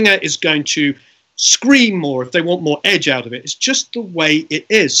 My singer is going to scream more if they want more edge out of it. It's just the way it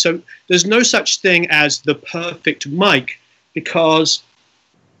is. So there's no such thing as the perfect mic, because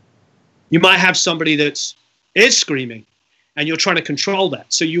you might have somebody that is screaming and you're trying to control that.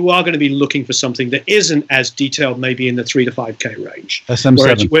 So you are going to be looking for something that isn't as detailed, maybe in the 3 to 5K range.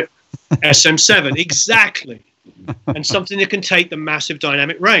 SM7. SM7, exactly. And something that can take the massive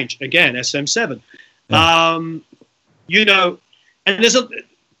dynamic range. Again, SM7. Yeah. You know, and there's a,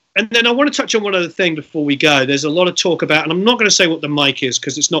 and then I want to touch on one other thing before we go. There's a lot of talk about, and I'm not going to say what the mic is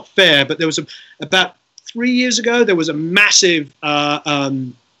because it's not fair, but there was about 3 years ago, there was a massive, a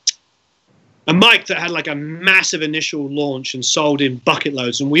mic that had like a massive initial launch and sold in bucket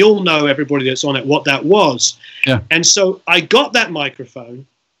loads. And we all know, everybody that's on it, what that was. Yeah. And so I got that microphone,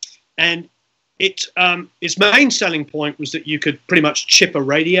 and its main selling point was that you could pretty much chip a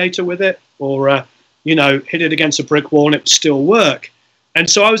radiator with it, or, you know, hit it against a brick wall and it would still work. And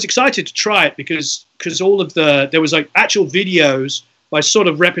so I was excited to try it because all of there was like actual videos by sort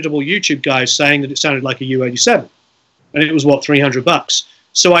of reputable YouTube guys saying that it sounded like a U87, and it was what, $300.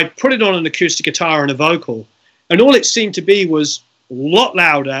 So I put it on an acoustic guitar and a vocal, and all it seemed to be was a lot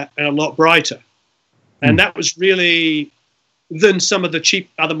louder and a lot brighter. And that was really than some of the cheap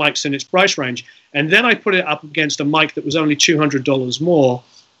other mics in its price range. And then I put it up against a mic that was only $200 more,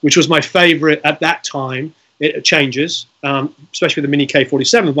 which was my favorite at that time. It changes, especially with the Mini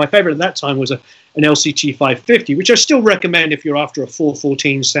K47. My favorite at that time was an LCT 550, which I still recommend if you're after a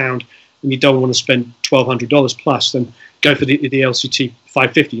 414 sound and you don't want to spend $1,200 plus, then go for the LCT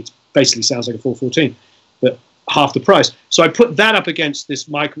 550. It basically sounds like a 414, but half the price. So I put that up against this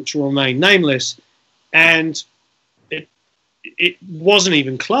mic, which will remain nameless, and it wasn't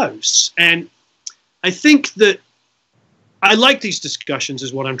even close. And I think that I like these discussions,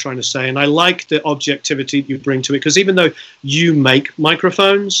 is what I'm trying to say, and I like the objectivity you bring to it, because even though you make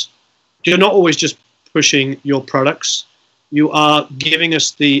microphones, you're not always just pushing your products. You are giving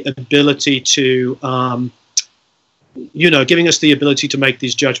us the ability to, giving us the ability to make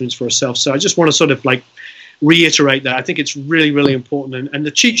these judgments for ourselves. So I just want to sort of like reiterate that. I think it's really, really important, and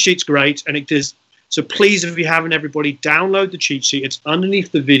the cheat sheet's great, and it is. So please, if you haven't, everybody, download the cheat sheet. It's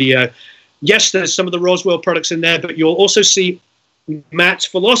underneath the video. Yes, there's some of the Roswell products in there, but you'll also see Matt's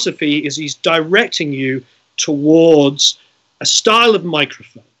philosophy is he's directing you towards a style of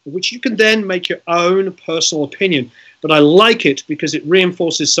microphone, which you can then make your own personal opinion. But I like it because it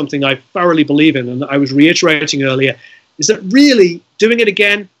reinforces something I thoroughly believe in, and I was reiterating earlier, is that really doing it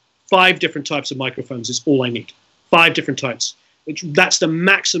again, 5 different types of microphones is all I need. 5 different types. That's the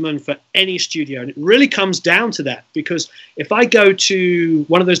maximum for any studio. And it really comes down to that, because if I go to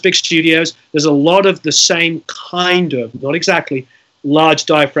one of those big studios, there's a lot of the same kind of, not exactly, large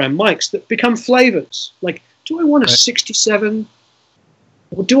diaphragm mics that become flavors. Like, do I want a 67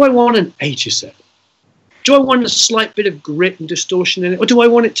 or do I want an 87? Do I want a slight bit of grit and distortion in it, or do I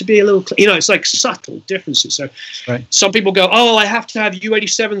want it to be a little, it's like subtle differences. So some people go, oh, I have to have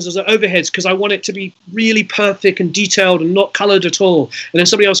U87s as overheads because I want it to be really perfect and detailed and not colored at all. And then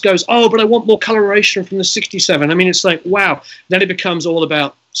somebody else goes, oh, but I want more coloration from the 67. I mean, it's like, wow. Then it becomes all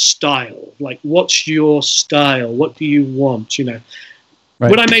about style. Like, what's your style? What do you want?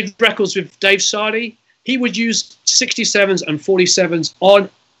 When I made records with Dave Sardi, he would use 67s and 47s on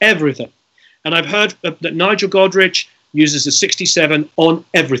everything. And I've heard that Nigel Godrich uses a 67 on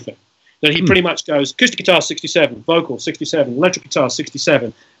everything. That he pretty much goes, acoustic guitar 67, vocal 67, electric guitar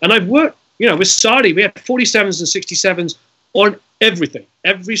 67. And I've worked, with Sardi, we had 47s and 67s on everything.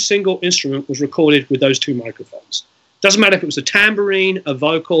 Every single instrument was recorded with those 2 microphones. Doesn't matter if it was a tambourine, a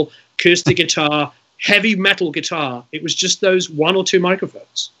vocal, acoustic guitar, heavy metal guitar. It was just those 1 or 2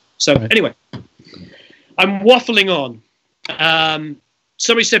 microphones. So anyway, I'm waffling on.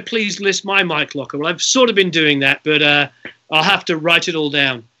 Somebody said, please list my mic locker. Well, I've sort of been doing that, but I'll have to write it all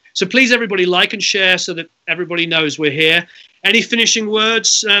down. So please, everybody, like and share so that everybody knows we're here. Any finishing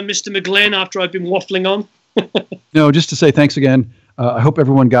words, Mr. McGlynn, after I've been waffling on? No, just to say thanks again. I hope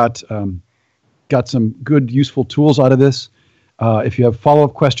everyone got some good, useful tools out of this. If you have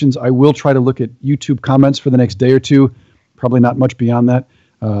follow-up questions, I will try to look at YouTube comments for the next day or 2. Probably not much beyond that.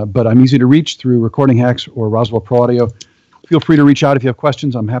 But I'm easy to reach through Recording Hacks or Roswell Pro Audio. Feel free to reach out if you have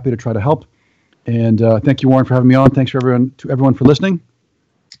questions. I'm happy to try to help. And thank you, Warren, for having me on. Thanks to everyone for listening.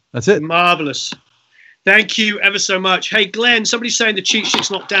 That's it. Marvelous. Thank you ever so much. Hey, Glenn, somebody's saying the cheat sheet's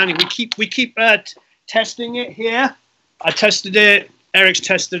not down. We keep testing it here. I tested it. Eric's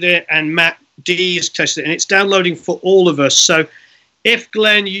tested it, and Matt D has tested it, and it's downloading for all of us. So if,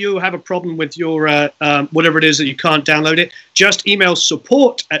 Glenn, you have a problem with your whatever it is that you can't download it, just email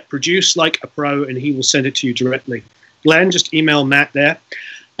support@producelikeapro, and he will send it to you directly. Glenn, just email Matt there.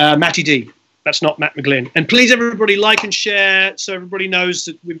 Matty D. That's not Matt McGlynn. And please, everybody, like and share so everybody knows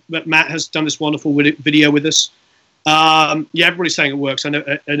that Matt has done this wonderful video with us. Yeah, everybody's saying it works. I know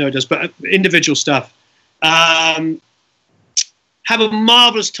it does, but individual stuff. Have a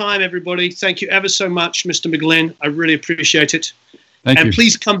marvelous time, everybody. Thank you ever so much, Mr. McGlynn. I really appreciate it. Thank you. And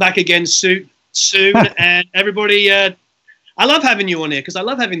please come back again soon. And everybody, I love having you on here because I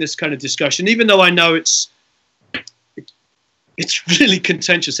love having this kind of discussion, even though I know it's really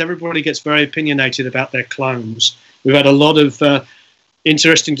contentious. Everybody gets very opinionated about their clones. We've had a lot of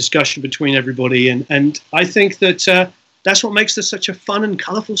interesting discussion between everybody, and I think that that's what makes this such a fun and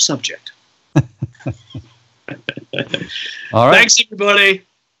colorful subject. All right. Thanks, everybody.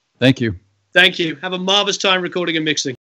 Thank you. Thank you. Have a marvelous time recording and mixing.